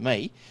talking just for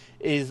me,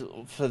 is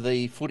for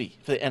the footy,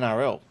 for the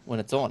NRL when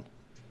it's on.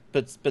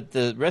 But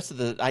the rest of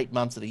the 8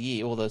 months of the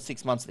year, or the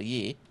 6 months of the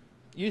year,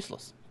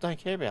 useless. Don't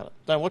care about it.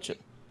 Don't watch it.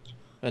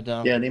 But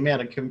Yeah, the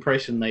amount of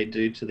compression they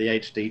do to the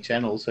HD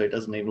channel, so it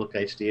doesn't even look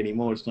HD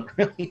anymore. It's not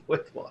really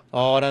worthwhile.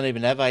 oh, I don't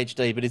even have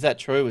HD. But is that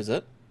true? Is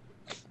it?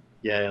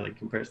 Yeah, they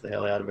compress the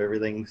hell out of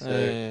everything. So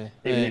Yeah,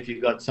 even yeah. if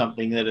you've got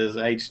something that is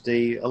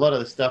HD, a lot of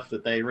the stuff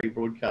that they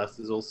rebroadcast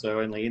is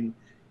also only in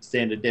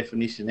standard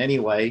definition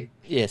anyway.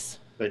 Yes.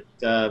 But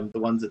the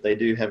ones that they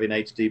do have in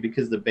HD,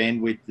 because the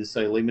bandwidth is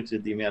so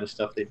limited, the amount of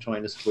stuff they're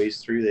trying to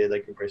squeeze through there, they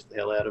compress the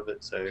hell out of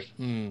it. So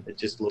it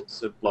just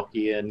looks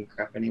blocky and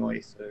crap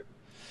anyway. So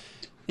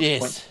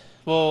Yes.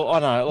 Well, I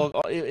know.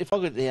 Look, if I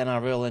got the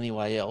NRL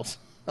anyway else,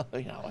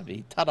 you know, I'd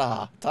be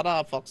ta-da,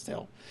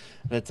 Foxtel.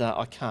 But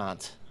I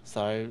can't.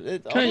 So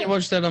Can't you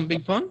watch that on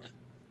Big Pond?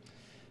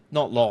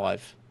 not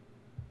live.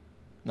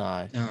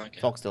 No. Oh, okay.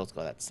 Foxtel's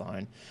got that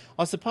zone.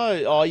 I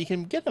suppose. Oh, you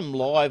can get them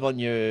live on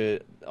your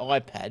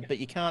iPad, but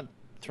you can't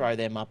throw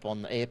them up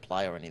on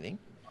AirPlay or anything.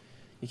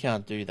 You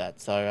can't do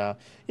that. So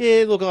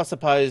yeah, look, I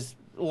suppose.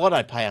 Well, I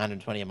don't pay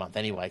 120 a month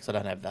anyway, because I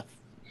don't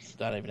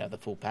even have the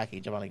full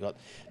package. I've only got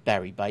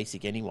Barry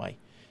Basic anyway,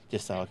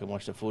 just so I can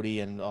watch the footy.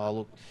 And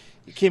look,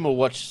 Kim will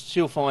watch.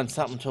 She'll find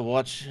something to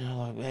watch,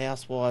 like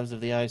Housewives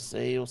of the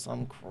OC or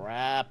some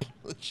crap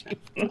that she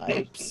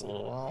tapes.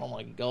 Oh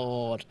my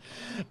god!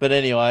 But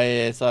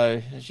anyway, yeah.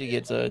 So she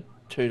gets a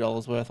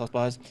 $2 worth, I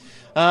suppose.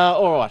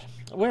 All right,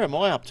 where am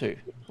I up to?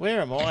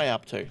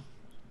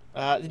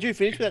 Did you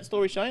finish with that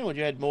story, Shane, or did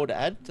you add more to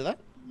add to that?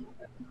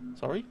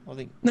 Sorry, I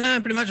think. No,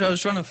 pretty much. I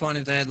was trying to find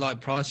if they had like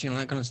pricing and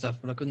that kind of stuff,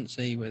 but I couldn't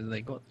see whether they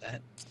got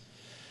that.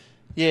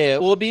 Yeah,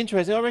 well, it'd be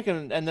interesting. I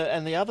reckon, and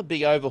the other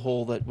big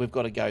overhaul that we've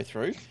got to go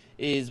through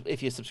is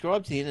if you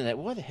subscribe to the internet,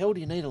 why the hell do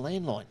you need a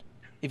landline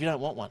if you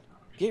don't want one?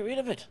 Get rid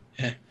of it.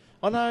 Yeah.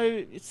 I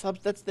know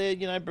that's their,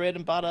 you know, bread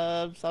and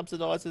butter,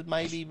 subsidises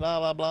maybe, blah,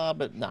 blah, blah,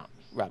 but no,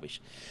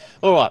 rubbish.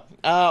 All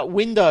right,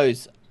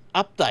 Windows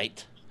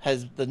update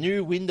the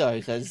new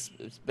Windows has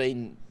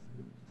been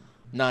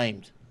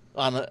named.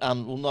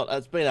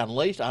 It's been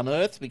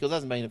unearthed because it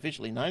hasn't been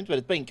officially named, but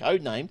it's been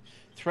codenamed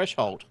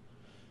Threshold.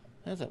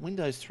 How's that?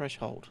 Windows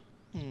Threshold.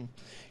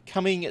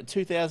 Coming at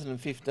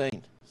 2015. So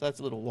that's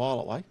a little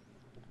while away.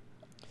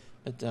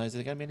 But is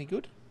it going to be any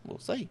good? We'll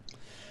see.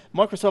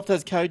 Microsoft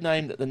has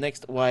codenamed the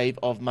next wave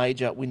of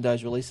major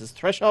Windows releases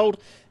Threshold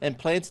and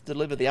plans to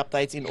deliver the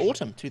updates in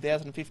autumn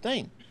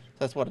 2015. So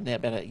that's now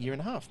about a year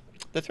and a half.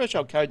 The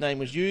Threshold codename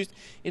was used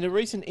in a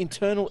recent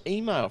internal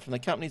email from the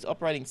company's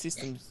operating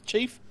systems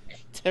chief,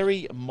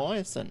 Terry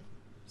Myerson.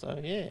 So,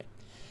 yeah.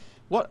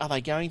 What are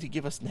they going to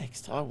give us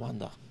next? I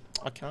wonder.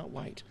 I can't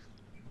wait.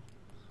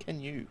 Can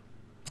you?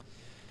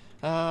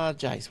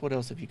 Jace, what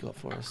else have you got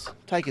for us?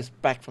 Take us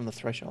back from the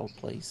threshold,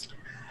 please.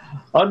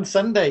 On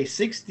Sunday,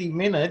 60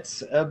 Minutes,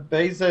 Jeff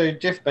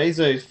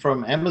Bezos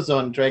from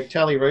Amazon dragged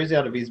Charlie Rose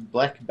out of his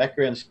black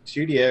background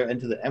studio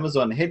into the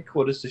Amazon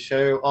headquarters to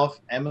show off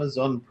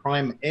Amazon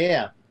Prime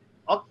Air.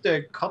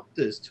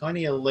 Octocopters,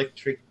 tiny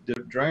electric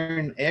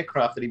drone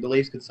aircraft that he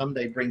believes could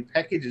someday bring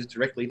packages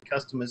directly to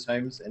customers'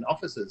 homes and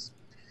offices.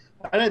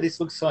 I know this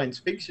looks science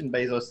fiction,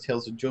 Bezos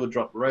tells a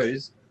jaw-drop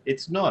Rose.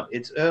 It's not.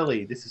 It's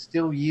early. This is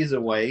still years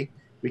away.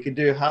 We can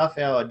do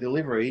half-hour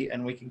delivery,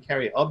 and we can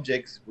carry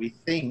objects, we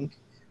think,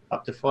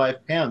 up to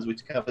 5 pounds,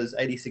 which covers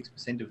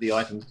 86% of the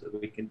items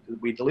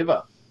that we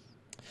deliver.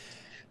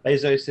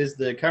 Bezos says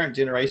the current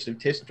generation of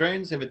test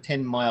drones have a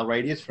 10-mile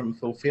radius from a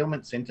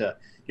fulfillment center.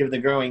 Given the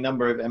growing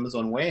number of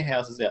Amazon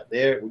warehouses out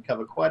there, it would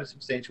cover quite a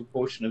substantial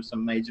portion of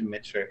some major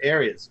metro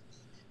areas.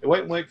 It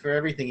won't work for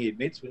everything, he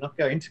admits. We're not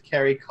going to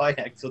carry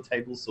kayaks or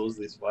table saws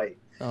this way.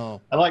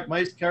 Oh. Unlike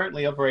most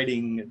currently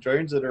operating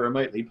drones that are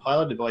remotely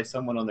piloted by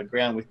someone on the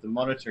ground with the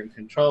monitor and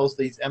controls,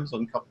 these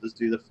Amazon copters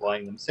do the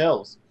flying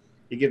themselves.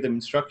 You give them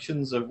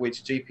instructions of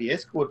which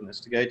GPS coordinates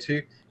to go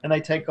to, and they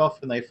take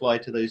off and they fly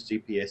to those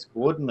GPS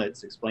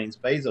coordinates, explains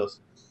Bezos.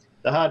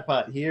 The hard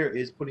part here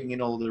is putting in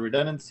all the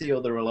redundancy,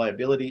 all the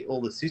reliability, all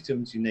the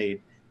systems you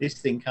need. This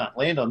thing can't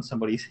land on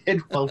somebody's head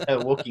while they're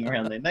walking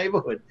around their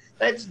neighborhood.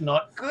 That's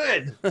not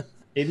good.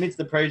 He admits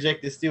the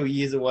project is still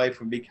years away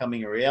from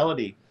becoming a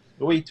reality.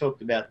 We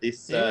talked about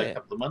this a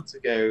couple of months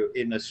ago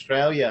in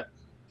Australia.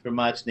 For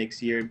March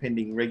next year,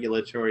 pending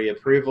regulatory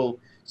approval,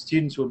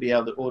 students will be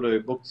able to order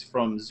books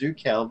from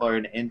Zoocal via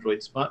an Android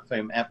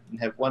smartphone app and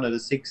have one of the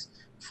 6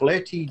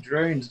 flirty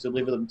drones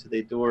deliver them to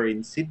their door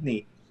in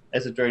Sydney.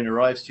 As the drone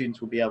arrives,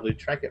 students will be able to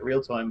track it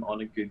real time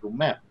on a Google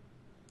map.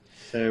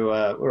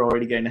 So we're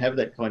already going to have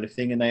that kind of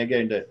thing, and they are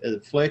going to,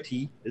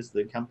 Flirty is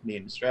the company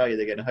in Australia,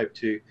 they're going to hope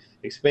to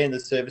expand the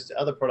service to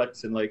other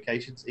products and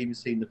locations, even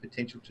seeing the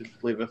potential to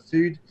deliver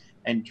food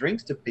and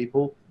drinks to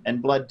people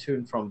and blood to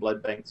and from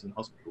blood banks and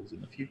hospitals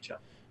in the future.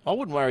 I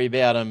wouldn't worry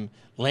about them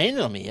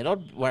landing on my head.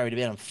 I'd worried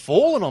about them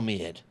falling on my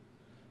head.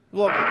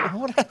 What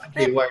I'd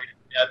be worried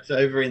about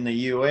over in the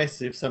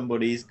US, if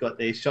somebody's got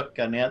their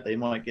shotgun out, they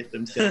might get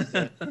themselves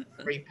a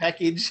free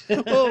package.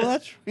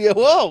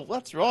 Well,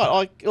 that's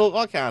right.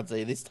 I can't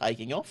see this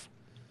taking off.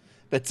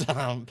 But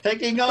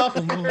taking off,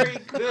 very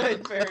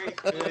good.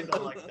 I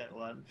like that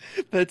one.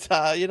 But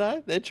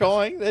they're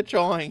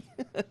trying.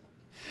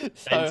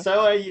 And so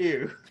are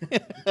you.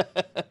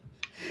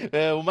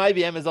 Well,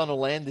 maybe Amazon will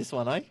land this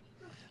one, eh?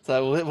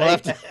 So we'll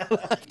have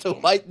to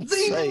wait and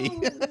see.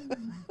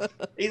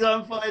 He's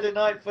on fire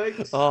tonight,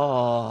 folks.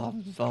 Oh,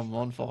 I'm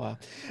on fire.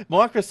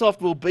 Microsoft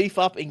will beef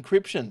up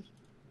encryption,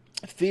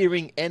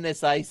 fearing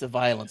NSA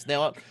surveillance.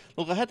 Now,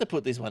 look, I had to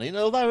put this one in,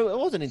 although it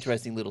was an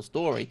interesting little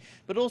story,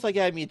 but it also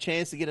gave me a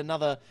chance to get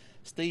another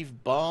Steve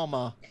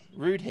Ballmer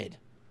rude head.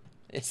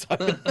 So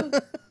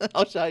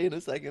I'll show you in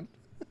a second.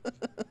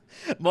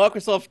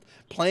 Microsoft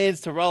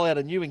plans to roll out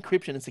a new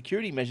encryption and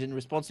security measure in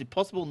response to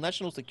possible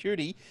national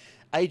security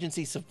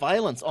agency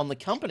surveillance on the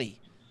company.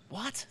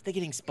 What? They're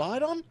getting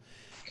spied on?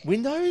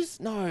 Windows?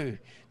 No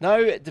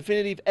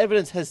definitive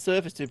evidence has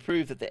surfaced to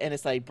prove that the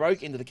NSA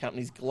broke into the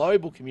company's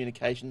global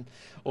communication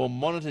or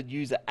monitored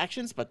user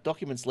actions, but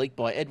documents leaked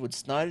by Edward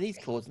Snowden, he's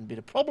causing a bit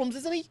of problems,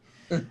 isn't he?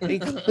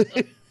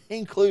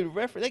 Include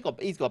reference.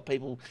 He's got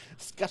people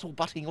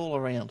scuttlebutting all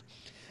around.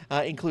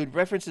 Include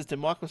references to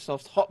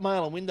Microsoft's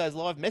Hotmail and Windows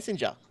Live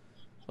Messenger.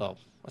 Well,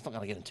 that's not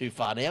going to get them too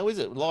far now, is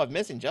it? Live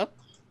Messenger.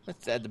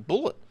 Let's add the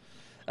bullet.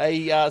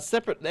 A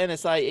separate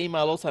NSA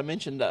email also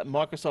mentioned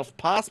Microsoft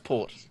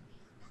Passport.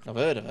 I've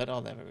heard of it.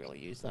 I've never really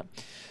used that.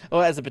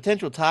 Or as a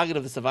potential target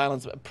of the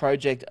surveillance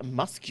project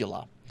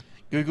Muscular.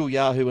 Google,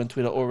 Yahoo, and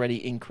Twitter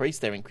already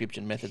increased their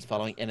encryption methods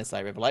following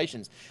NSA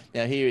revelations.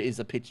 Now, here is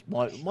a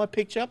my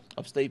picture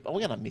of Steve. Oh, we're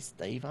going to miss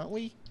Steve, aren't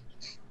we?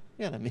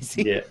 We're going to miss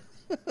him. Yeah.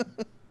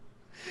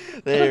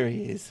 There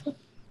he is.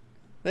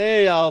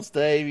 There you are,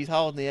 Steve. He's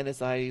holding the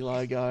NSA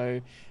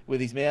logo with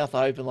his mouth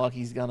open like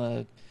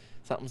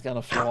something's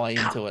gonna fly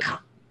into it.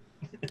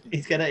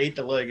 He's gonna eat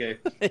the logo.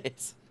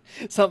 Yes.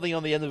 Something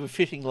on the end of a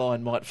fishing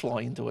line might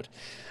fly into it.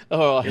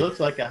 All right. He looks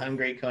like a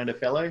hungry kind of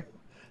fellow.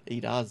 He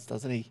does,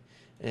 doesn't he?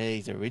 Yeah,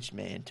 he's a rich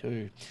man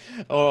too.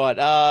 All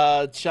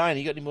right, Shane,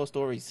 you got any more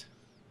stories?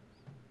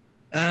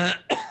 I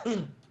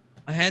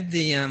had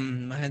the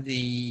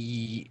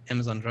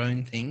Amazon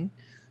drone thing.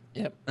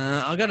 Yep.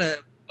 I got a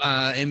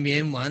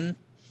NBN one.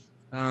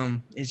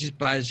 It's just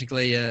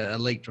basically a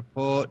leaked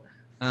report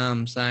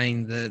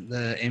saying that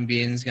the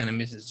NBN is going to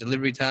miss its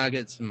delivery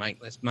targets and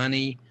make less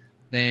money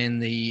than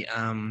the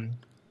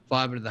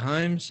fibre to the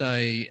home. So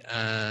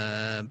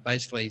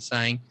basically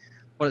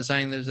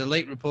there's a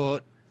leaked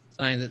report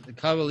saying that the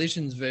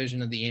coalition's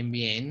version of the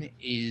NBN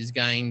is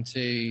going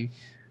to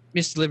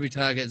miss delivery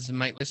targets and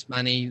make less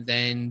money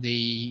than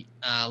the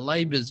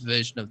Labor's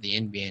version of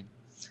the NBN.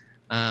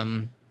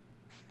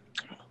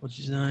 What's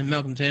his name?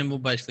 Malcolm Turnbull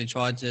basically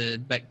tried to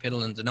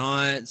backpedal and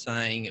deny it,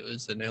 saying it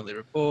was an early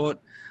report.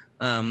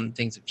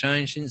 Things have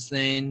changed since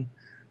then.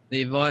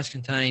 The advice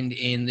contained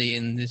in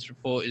this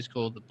report is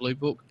called the Blue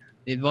Book.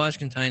 The advice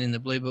contained in the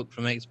Blue Book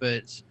from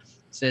experts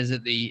says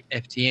that the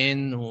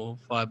FTN, or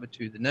fibre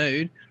to the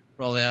node,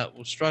 rollout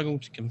will struggle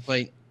to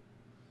complete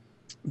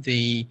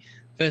the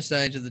first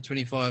stage of the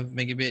 25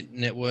 megabit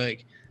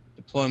network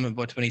deployment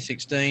by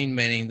 2016,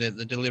 meaning that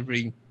the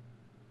delivery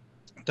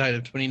date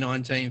of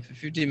 2019 for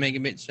 50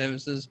 megabit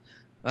services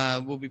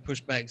will be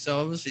pushed back. So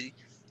obviously,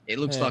 it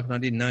looks like, and I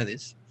didn't know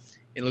this,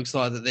 it looks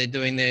like that they're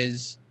doing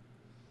theirs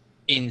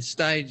in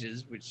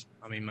stages, which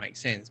I mean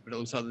makes sense, but it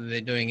looks like that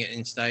they're doing it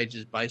in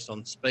stages based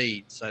on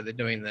speed. So they're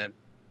doing the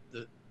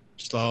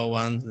slower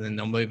ones, and then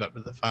they'll move up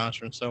to the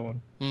faster and so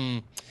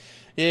on.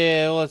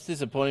 Yeah, well, it's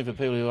disappointing for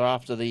people who are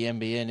after the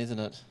NBN, isn't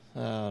it?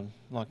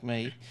 Like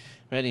me.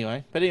 But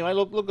anyway,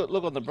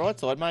 look on the bright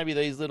side. Maybe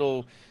these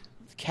little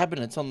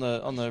cabinets on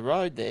the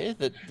road there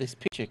that this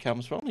picture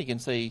comes from, you can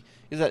see,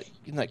 isn't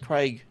that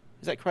Craig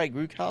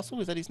Rucastle?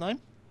 Is that his name?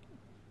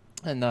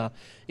 And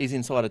he's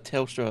inside a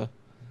Telstra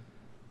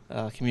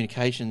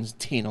communications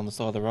tin on the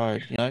side of the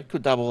road. You know,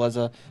 could double as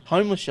a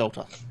homeless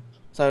shelter.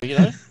 So you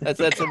know,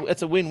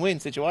 that's a win-win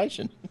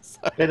situation. So,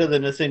 Better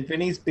than a St.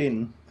 Penny's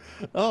bin.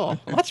 oh,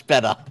 much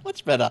better.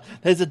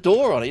 There's a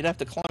door on it. You'd have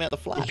to climb out the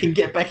You flat. can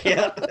get back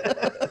out.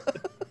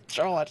 That's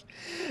right.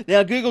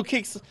 Now Google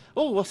kicks.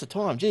 Oh, what's the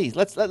time? Geez,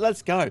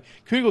 let's go.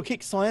 Google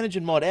kicks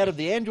CyanogenMod out of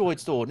the Android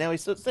store. Now he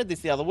said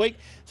this the other week.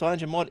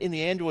 CyanogenMod in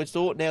the Android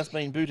store, now it's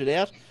been booted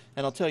out,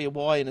 and I'll tell you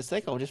why in a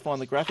sec. I'll just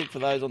find the graphic for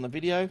those on the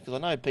video, because I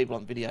know people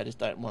on the video just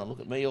don't want to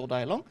look at me all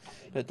day long.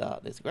 But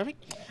there's the graphic.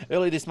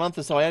 Early this month,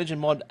 the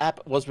CyanogenMod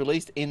app was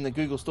released in the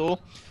Google store,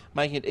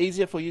 making it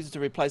easier for users to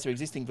replace their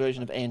existing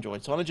version of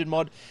Android.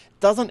 CyanogenMod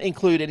doesn't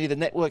include any of the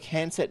network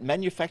handset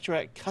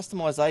manufacturer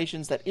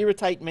customizations that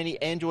irritate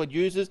many Android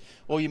users,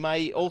 or you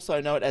may also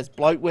know it as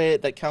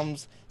bloatware that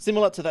comes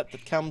similar to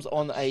that comes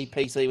on a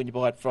PC when you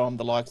buy it from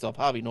the likes of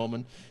Harvey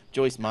Norman,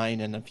 Joyce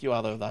Main, and a few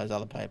other of those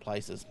other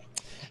places.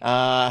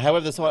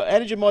 However, the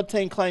CyanogenMod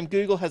team claim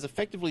Google has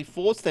effectively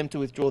forced them to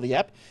withdraw the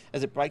app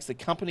as it breaks the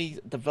company's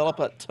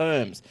developer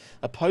terms.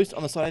 A post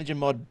on the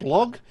CyanogenMod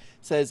blog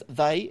says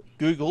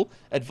Google,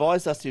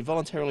 advised us to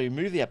voluntarily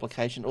remove the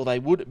application, or they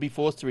would be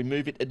forced to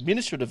remove it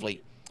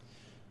administratively.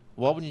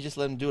 Why wouldn't you just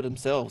let them do it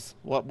themselves?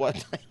 Why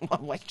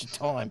waste your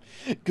time?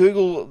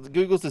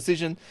 Google's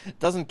decision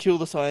doesn't kill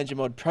the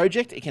CyanogenMod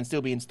project. It can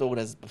still be installed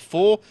as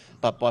before,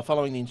 but by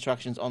following the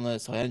instructions on the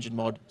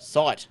CyanogenMod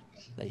site.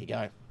 There you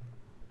go.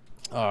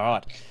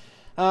 All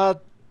right.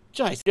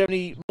 Jace, do you have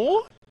any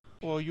more?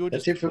 Or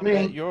That's it for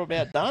me. You're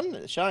about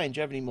done? Shane, do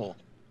you have any more?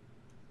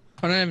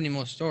 I don't have any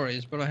more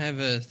stories, but I have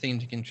a thing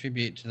to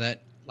contribute to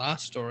that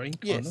last story,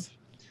 kind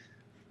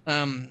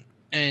of.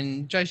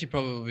 And JC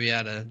probably will be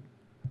able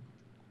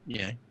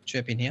to,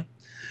 chirp in here.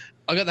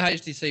 I got the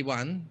HTC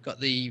One, got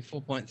the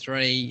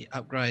 4.3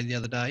 upgrade the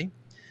other day.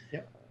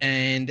 Yep.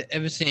 And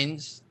ever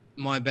since,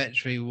 my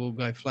battery will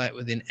go flat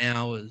within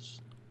hours.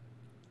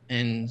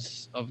 And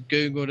I've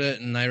Googled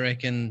it, and they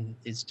reckon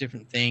it's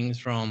different things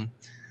from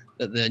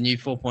that the new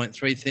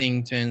 4.3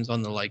 thing turns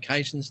on the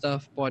location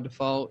stuff by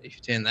default. If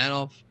you turn that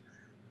off,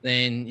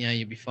 then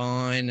you'll be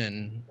fine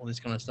and all this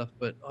kind of stuff.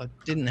 But I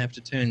didn't have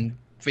to turn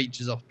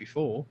features off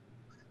before.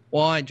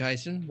 Why,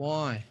 Jason?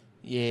 Why?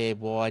 Yeah,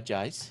 why,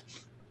 Jace?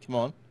 Come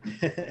on.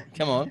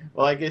 Come on.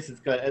 Well, I guess it's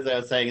got, as I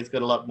was saying, it's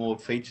got a lot more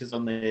features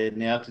on there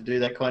now to do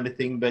that kind of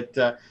thing. But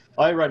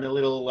I run a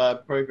little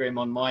program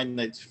on mine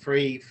that's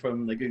free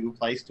from the Google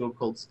Play Store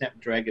called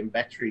Snapdragon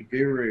Battery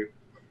Guru.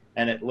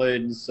 And it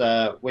learns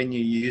when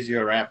you use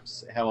your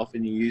apps, how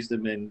often you use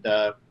them, and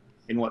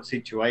in what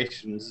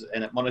situations.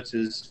 And it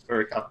monitors for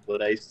a couple of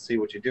days to see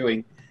what you're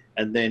doing.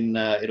 And then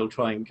it'll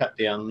try and cut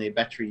down the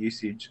battery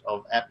usage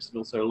of apps. It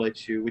also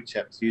alerts you which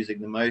app's using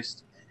the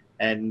most.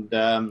 And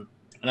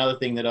another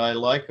thing that I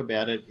like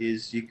about it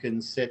is you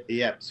can set the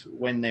apps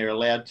when they're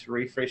allowed to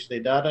refresh their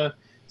data.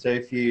 So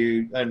if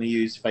you only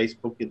use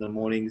Facebook in the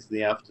mornings,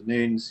 the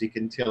afternoons, you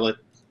can tell it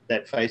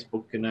that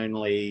Facebook can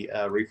only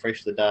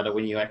refresh the data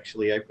when you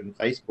actually open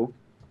Facebook.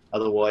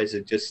 Otherwise,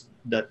 it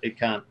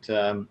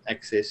can't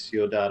access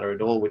your data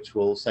at all, which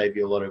will save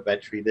you a lot of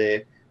battery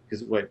there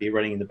because it won't be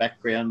running in the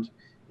background.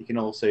 You can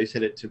also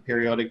set it to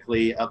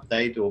periodically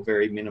update or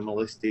very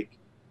minimalistic,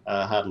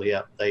 hardly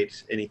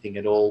update anything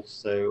at all.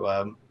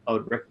 So I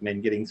would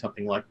recommend getting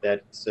something like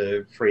that. It's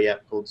a free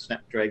app called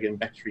Snapdragon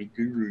Battery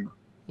Guru.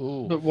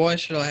 Ooh. But why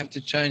should I have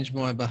to change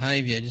my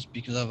behaviour just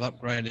because I've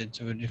upgraded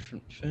to a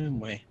different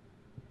firmware?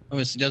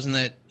 Obviously, doesn't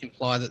that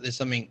imply that there's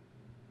something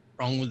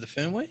wrong with the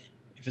firmware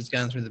if it's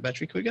going through the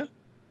battery quicker?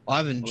 I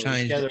haven't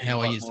changed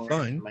how I use the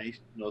phone.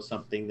 Or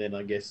something, then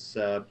I guess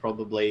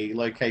probably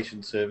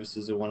location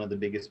services are one of the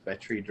biggest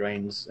battery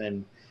drains,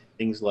 and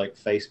things like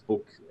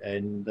Facebook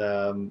and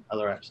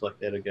other apps like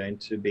that are going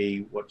to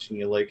be watching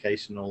your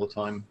location all the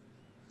time.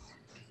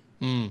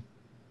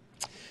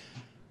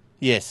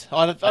 Yes.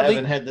 I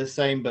haven't had the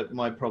same, but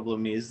my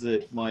problem is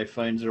that my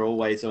phones are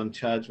always on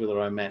charge, whether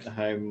I'm at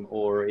home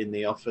or in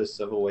the office.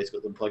 I've always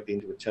got them plugged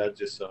into a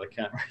charger, so I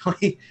can't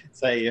really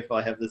say if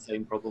I have the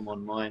same problem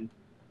on mine.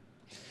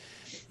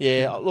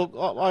 Yeah, look,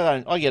 I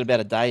don't. I get about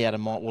a day out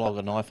of my. Well, I've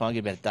got an iPhone. I get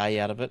about a day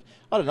out of it.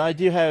 I don't know.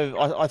 Do you have?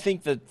 I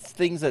think that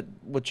things that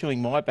were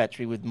chewing my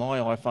battery with my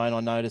iPhone,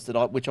 I noticed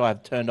which I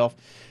have turned off.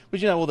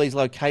 Was all these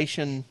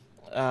location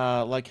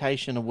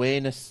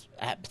awareness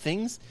app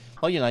things.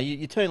 Like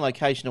you turn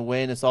location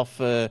awareness off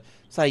for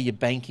say your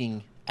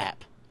banking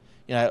app,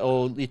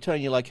 or you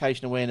turn your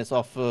location awareness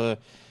off for,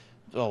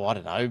 I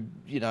don't know,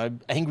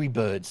 Angry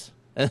Birds.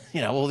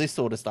 All this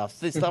sort of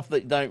stuff. This stuff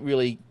that you don't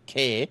really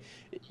care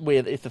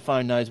where if the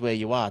phone knows where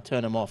you are,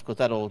 turn them off because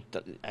that all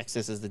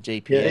accesses the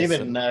GPS. Yeah,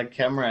 even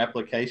camera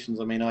applications.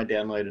 I mean, I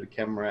downloaded a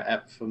camera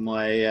app for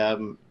my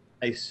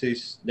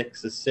Asus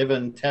Nexus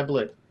 7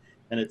 tablet,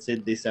 and it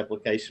said this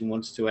application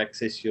wants to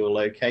access your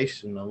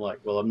location. I'm like,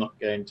 well, I'm not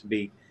going to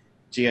be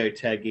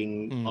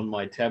geotagging on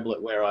my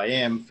tablet where I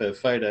am for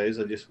photos.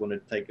 I just want to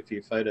take a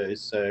few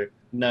photos. So,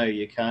 no,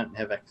 you can't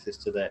have access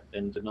to that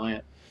and deny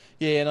it.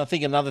 Yeah, and I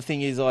think another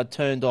thing is I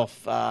turned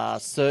off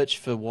search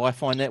for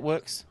Wi-Fi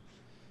networks.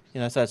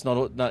 So it's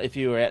not if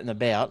you were out and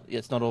about,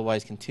 it's not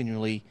always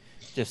continually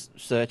just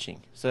searching,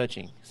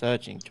 trying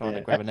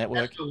to grab a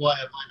network. As to why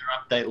a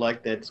minor update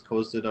like that's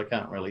caused it, I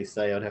can't really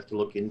say. I'd have to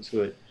look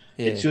into it.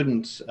 Yeah. It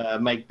shouldn't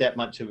make that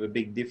much of a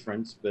big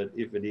difference, but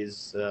if it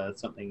is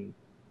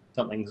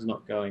something's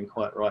not going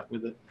quite right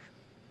with it.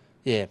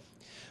 Yeah.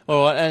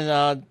 All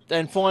right,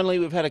 and finally,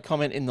 we've had a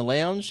comment in the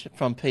lounge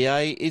from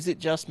PA. Is it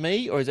just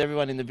me, or is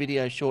everyone in the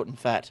video short and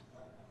fat?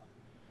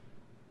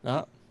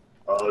 No,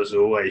 I was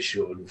always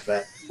short and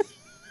fat.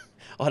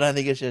 I don't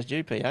think it's just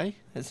you, PA.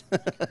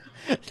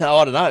 No,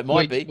 I don't know. It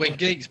might be. We're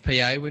geeks,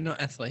 PA. We're not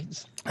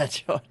athletes.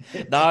 That's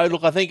right. No,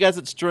 look, I think as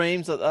it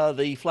streams,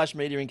 the Flash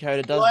Media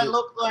Encoder does. Do I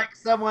look like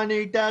someone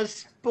who does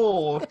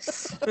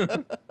sports?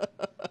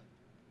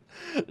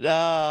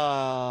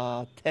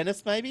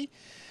 Tennis, maybe.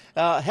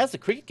 How's the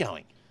cricket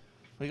going?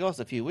 We got us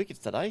a few wickets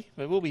today,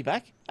 but we'll be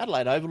back.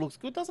 Adelaide Oval looks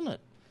good, doesn't it?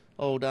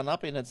 All done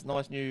up in its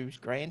nice new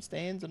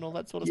grandstands and all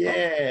that sort of stuff.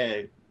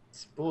 Yeah,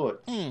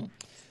 sports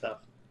stuff.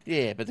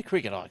 Yeah, but the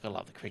cricket, I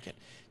love the cricket.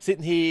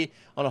 Sitting here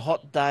on a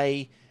hot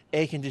day,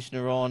 air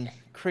conditioner on,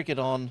 cricket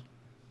on.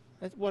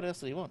 What else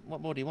do you want? What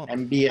more do you want?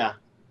 And beer.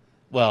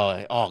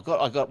 Well, I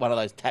got one of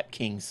those Tap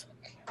Kings.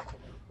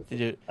 Did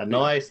you? A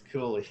nice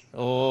coolie.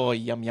 Oh,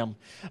 yum yum.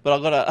 But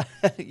I got a.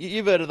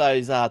 You've heard of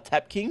those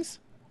Tap Kings?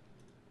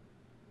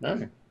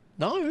 No.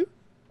 No.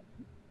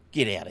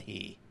 Get out of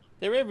here.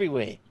 They're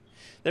everywhere.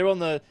 They're on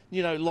the.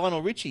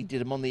 Lionel Richie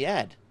did them on the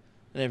ad,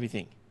 and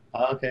everything.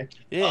 Oh, okay.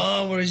 Yeah.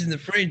 Oh, where he's in the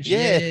fridge.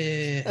 Yeah.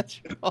 Yeah. That's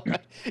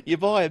right. You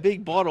buy a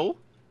big bottle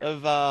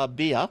of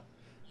beer,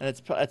 and it's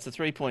a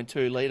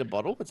 3.2 litre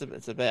bottle.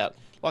 It's about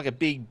like a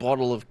big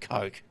bottle of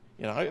Coke,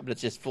 but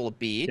it's just full of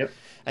beer. Yep.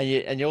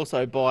 And you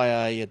also buy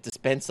a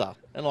dispenser,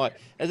 and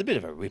there's a bit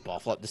of a rip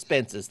off. Like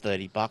dispenser's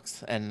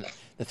 $30, and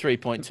the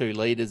 3.2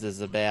 litres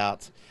is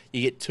about.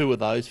 You get two of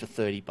those for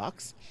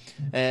 $30.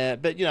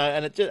 But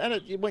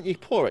when you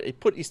pour it,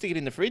 you stick it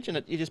in the fridge,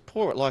 and you just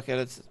pour it like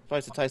it's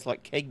supposed to taste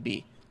like keg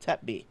beer.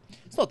 Tap beer.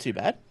 It's not too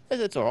bad.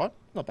 It's all right.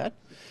 Not bad.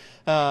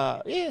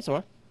 Yeah, it's all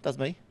right. Does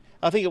me.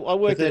 I think I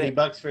worked for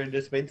 $30 for a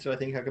dispenser. I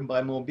think I can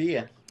buy more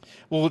beer.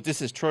 Well,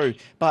 this is true.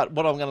 But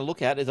what I'm going to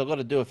look at is I've got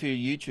to do a few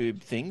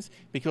YouTube things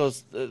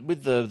because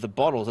with the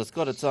bottles, it's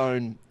got its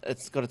own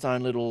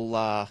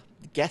little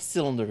gas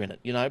cylinder in it.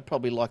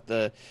 Probably like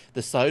the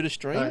soda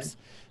streams. Right.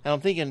 And I'm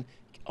thinking,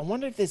 I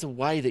wonder if there's a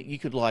way that you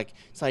could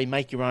say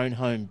make your own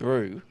home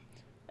brew,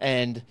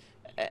 and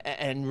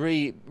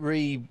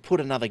put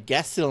another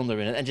gas cylinder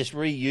in it and just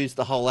reuse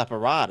the whole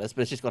apparatus,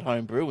 but it's just got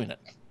home brew in it.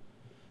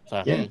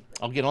 So yeah.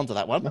 I'll get onto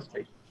that one. Must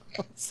be.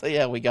 See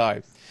how we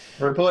go.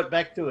 Report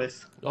back to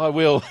us. I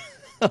will.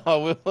 I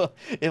will.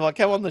 If I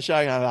come on the show,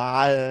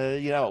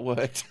 it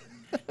worked.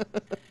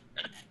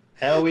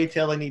 How are we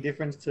tell any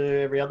difference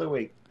to every other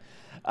week?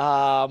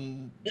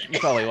 You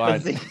probably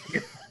won't.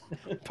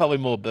 Probably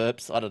more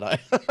burps. I don't know.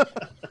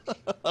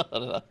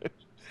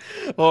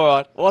 All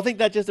right. Well, I think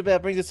that just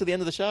about brings us to the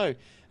end of the show.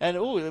 And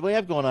we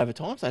have gone over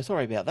time, so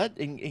sorry about that.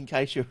 In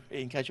case you're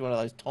one of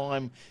those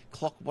time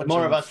clock watching the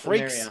more of us,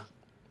 freaks. the merrier.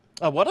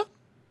 Oh, what?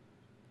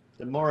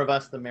 The more of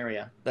us, the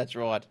merrier. That's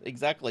right.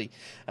 Exactly.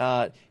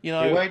 We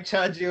won't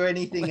charge you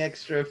anything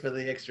extra for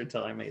the extra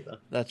time either.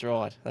 That's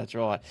right.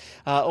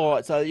 All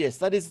right. So, yes,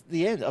 that is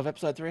the end of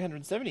episode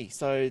 370.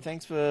 So,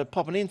 thanks for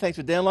popping in. Thanks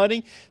for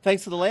downloading.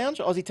 Thanks to the lounge,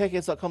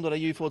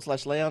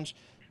 aussietechheads.com.au/lounge.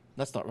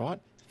 That's not right.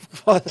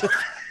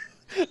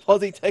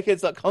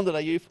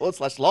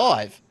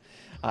 aussietechheads.com.au/live.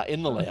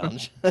 In the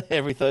lounge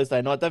every Thursday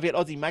night. Don't forget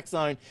Aussie Mac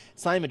Zone,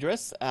 same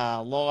address,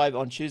 live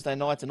on Tuesday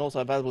nights and also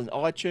available in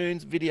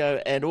iTunes,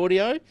 video and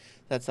audio.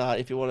 That's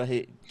if you want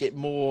to get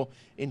more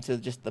into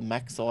just the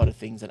Mac side of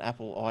things and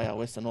Apple,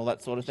 iOS and all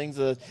that sort of things.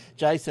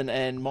 Jason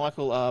and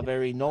Michael are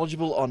very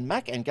knowledgeable on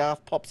Mac, and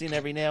Garth pops in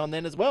every now and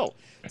then as well.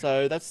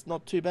 So that's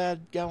not too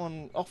bad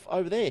going off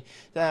over there.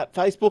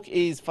 Facebook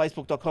is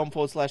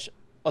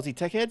facebook.com/Aussie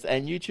Tech Heads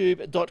and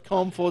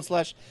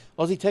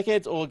youtube.com/Aussie Tech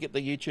Heads, or get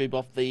the YouTube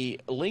off the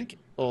link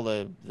or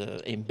the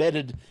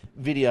embedded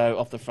video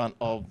off the front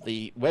of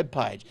the web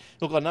page.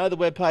 Look, I know the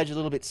web page is a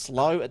little bit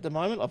slow at the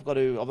moment. I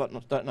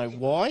don't know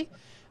why.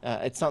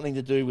 It's something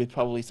to do with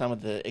probably some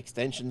of the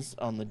extensions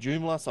on the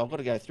Joomla, so I've got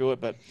to go through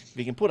it. But if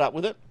you can put up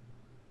with it,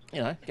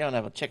 you know, go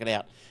and check it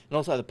out. And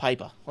also the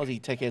paper,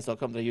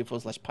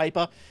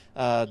 aussietechheads.com.au/paper,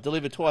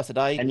 delivered twice a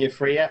day. And your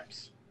free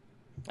apps.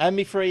 And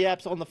me free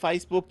apps on the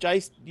Facebook.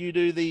 Jace, you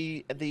do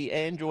the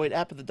Android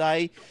app of the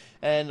day,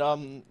 and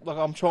I'm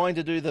trying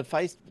to do the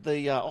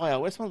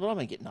iOS one, but I've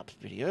been getting up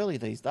pretty early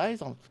these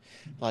days. I'm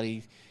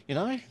bloody, you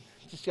know,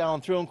 just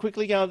going through them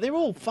quickly. They're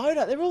all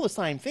they're all the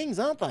same things,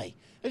 aren't they?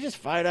 They're just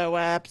photo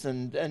apps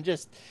and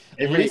just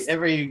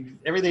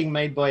everything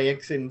made by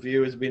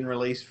XNView has been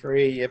released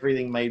free.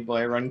 Everything made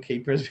by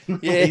Runkeeper has been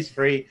released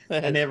free,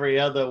 and every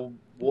other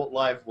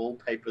live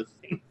wallpaper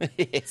thing.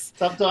 Yes.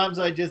 Sometimes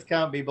I just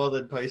can't be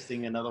bothered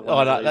posting another one.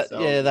 Oh, no,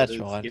 that's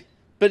right.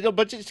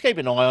 But just keep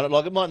an eye on it.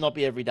 Like, it might not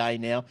be every day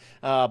now,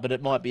 but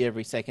it might be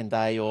every second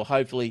day, or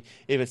hopefully,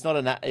 if it's not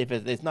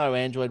there's no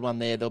Android one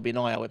there, there'll be an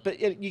iOS. But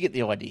you get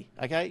the idea,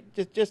 okay?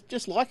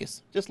 Just like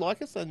us,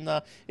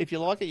 and if you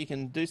like it, you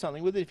can do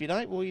something with it. If you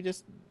don't, well, you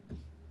just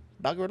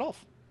bugger it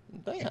off.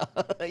 There,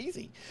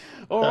 easy.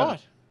 All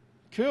right,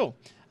 cool.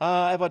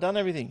 Have I done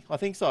everything? I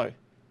think so.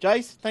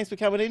 Jace, thanks for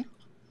coming in.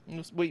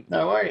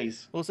 No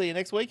worries. We'll see you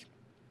next week.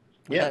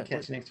 Yeah,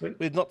 catch you next week.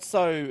 With not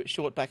so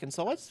short back and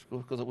sides,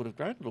 because it would have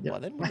grown a little by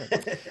then, wouldn't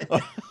it?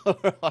 All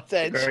right,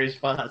 and very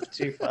fast,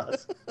 too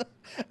fast.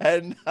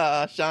 And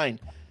Shane,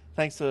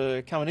 thanks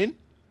for coming in.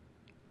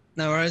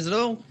 No worries at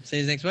all. See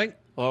you next week.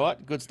 All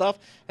right, good stuff.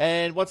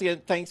 And once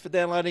again, thanks for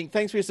downloading.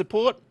 Thanks for your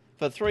support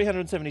for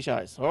 370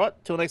 shows. All right,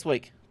 till next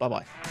week.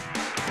 Bye-bye.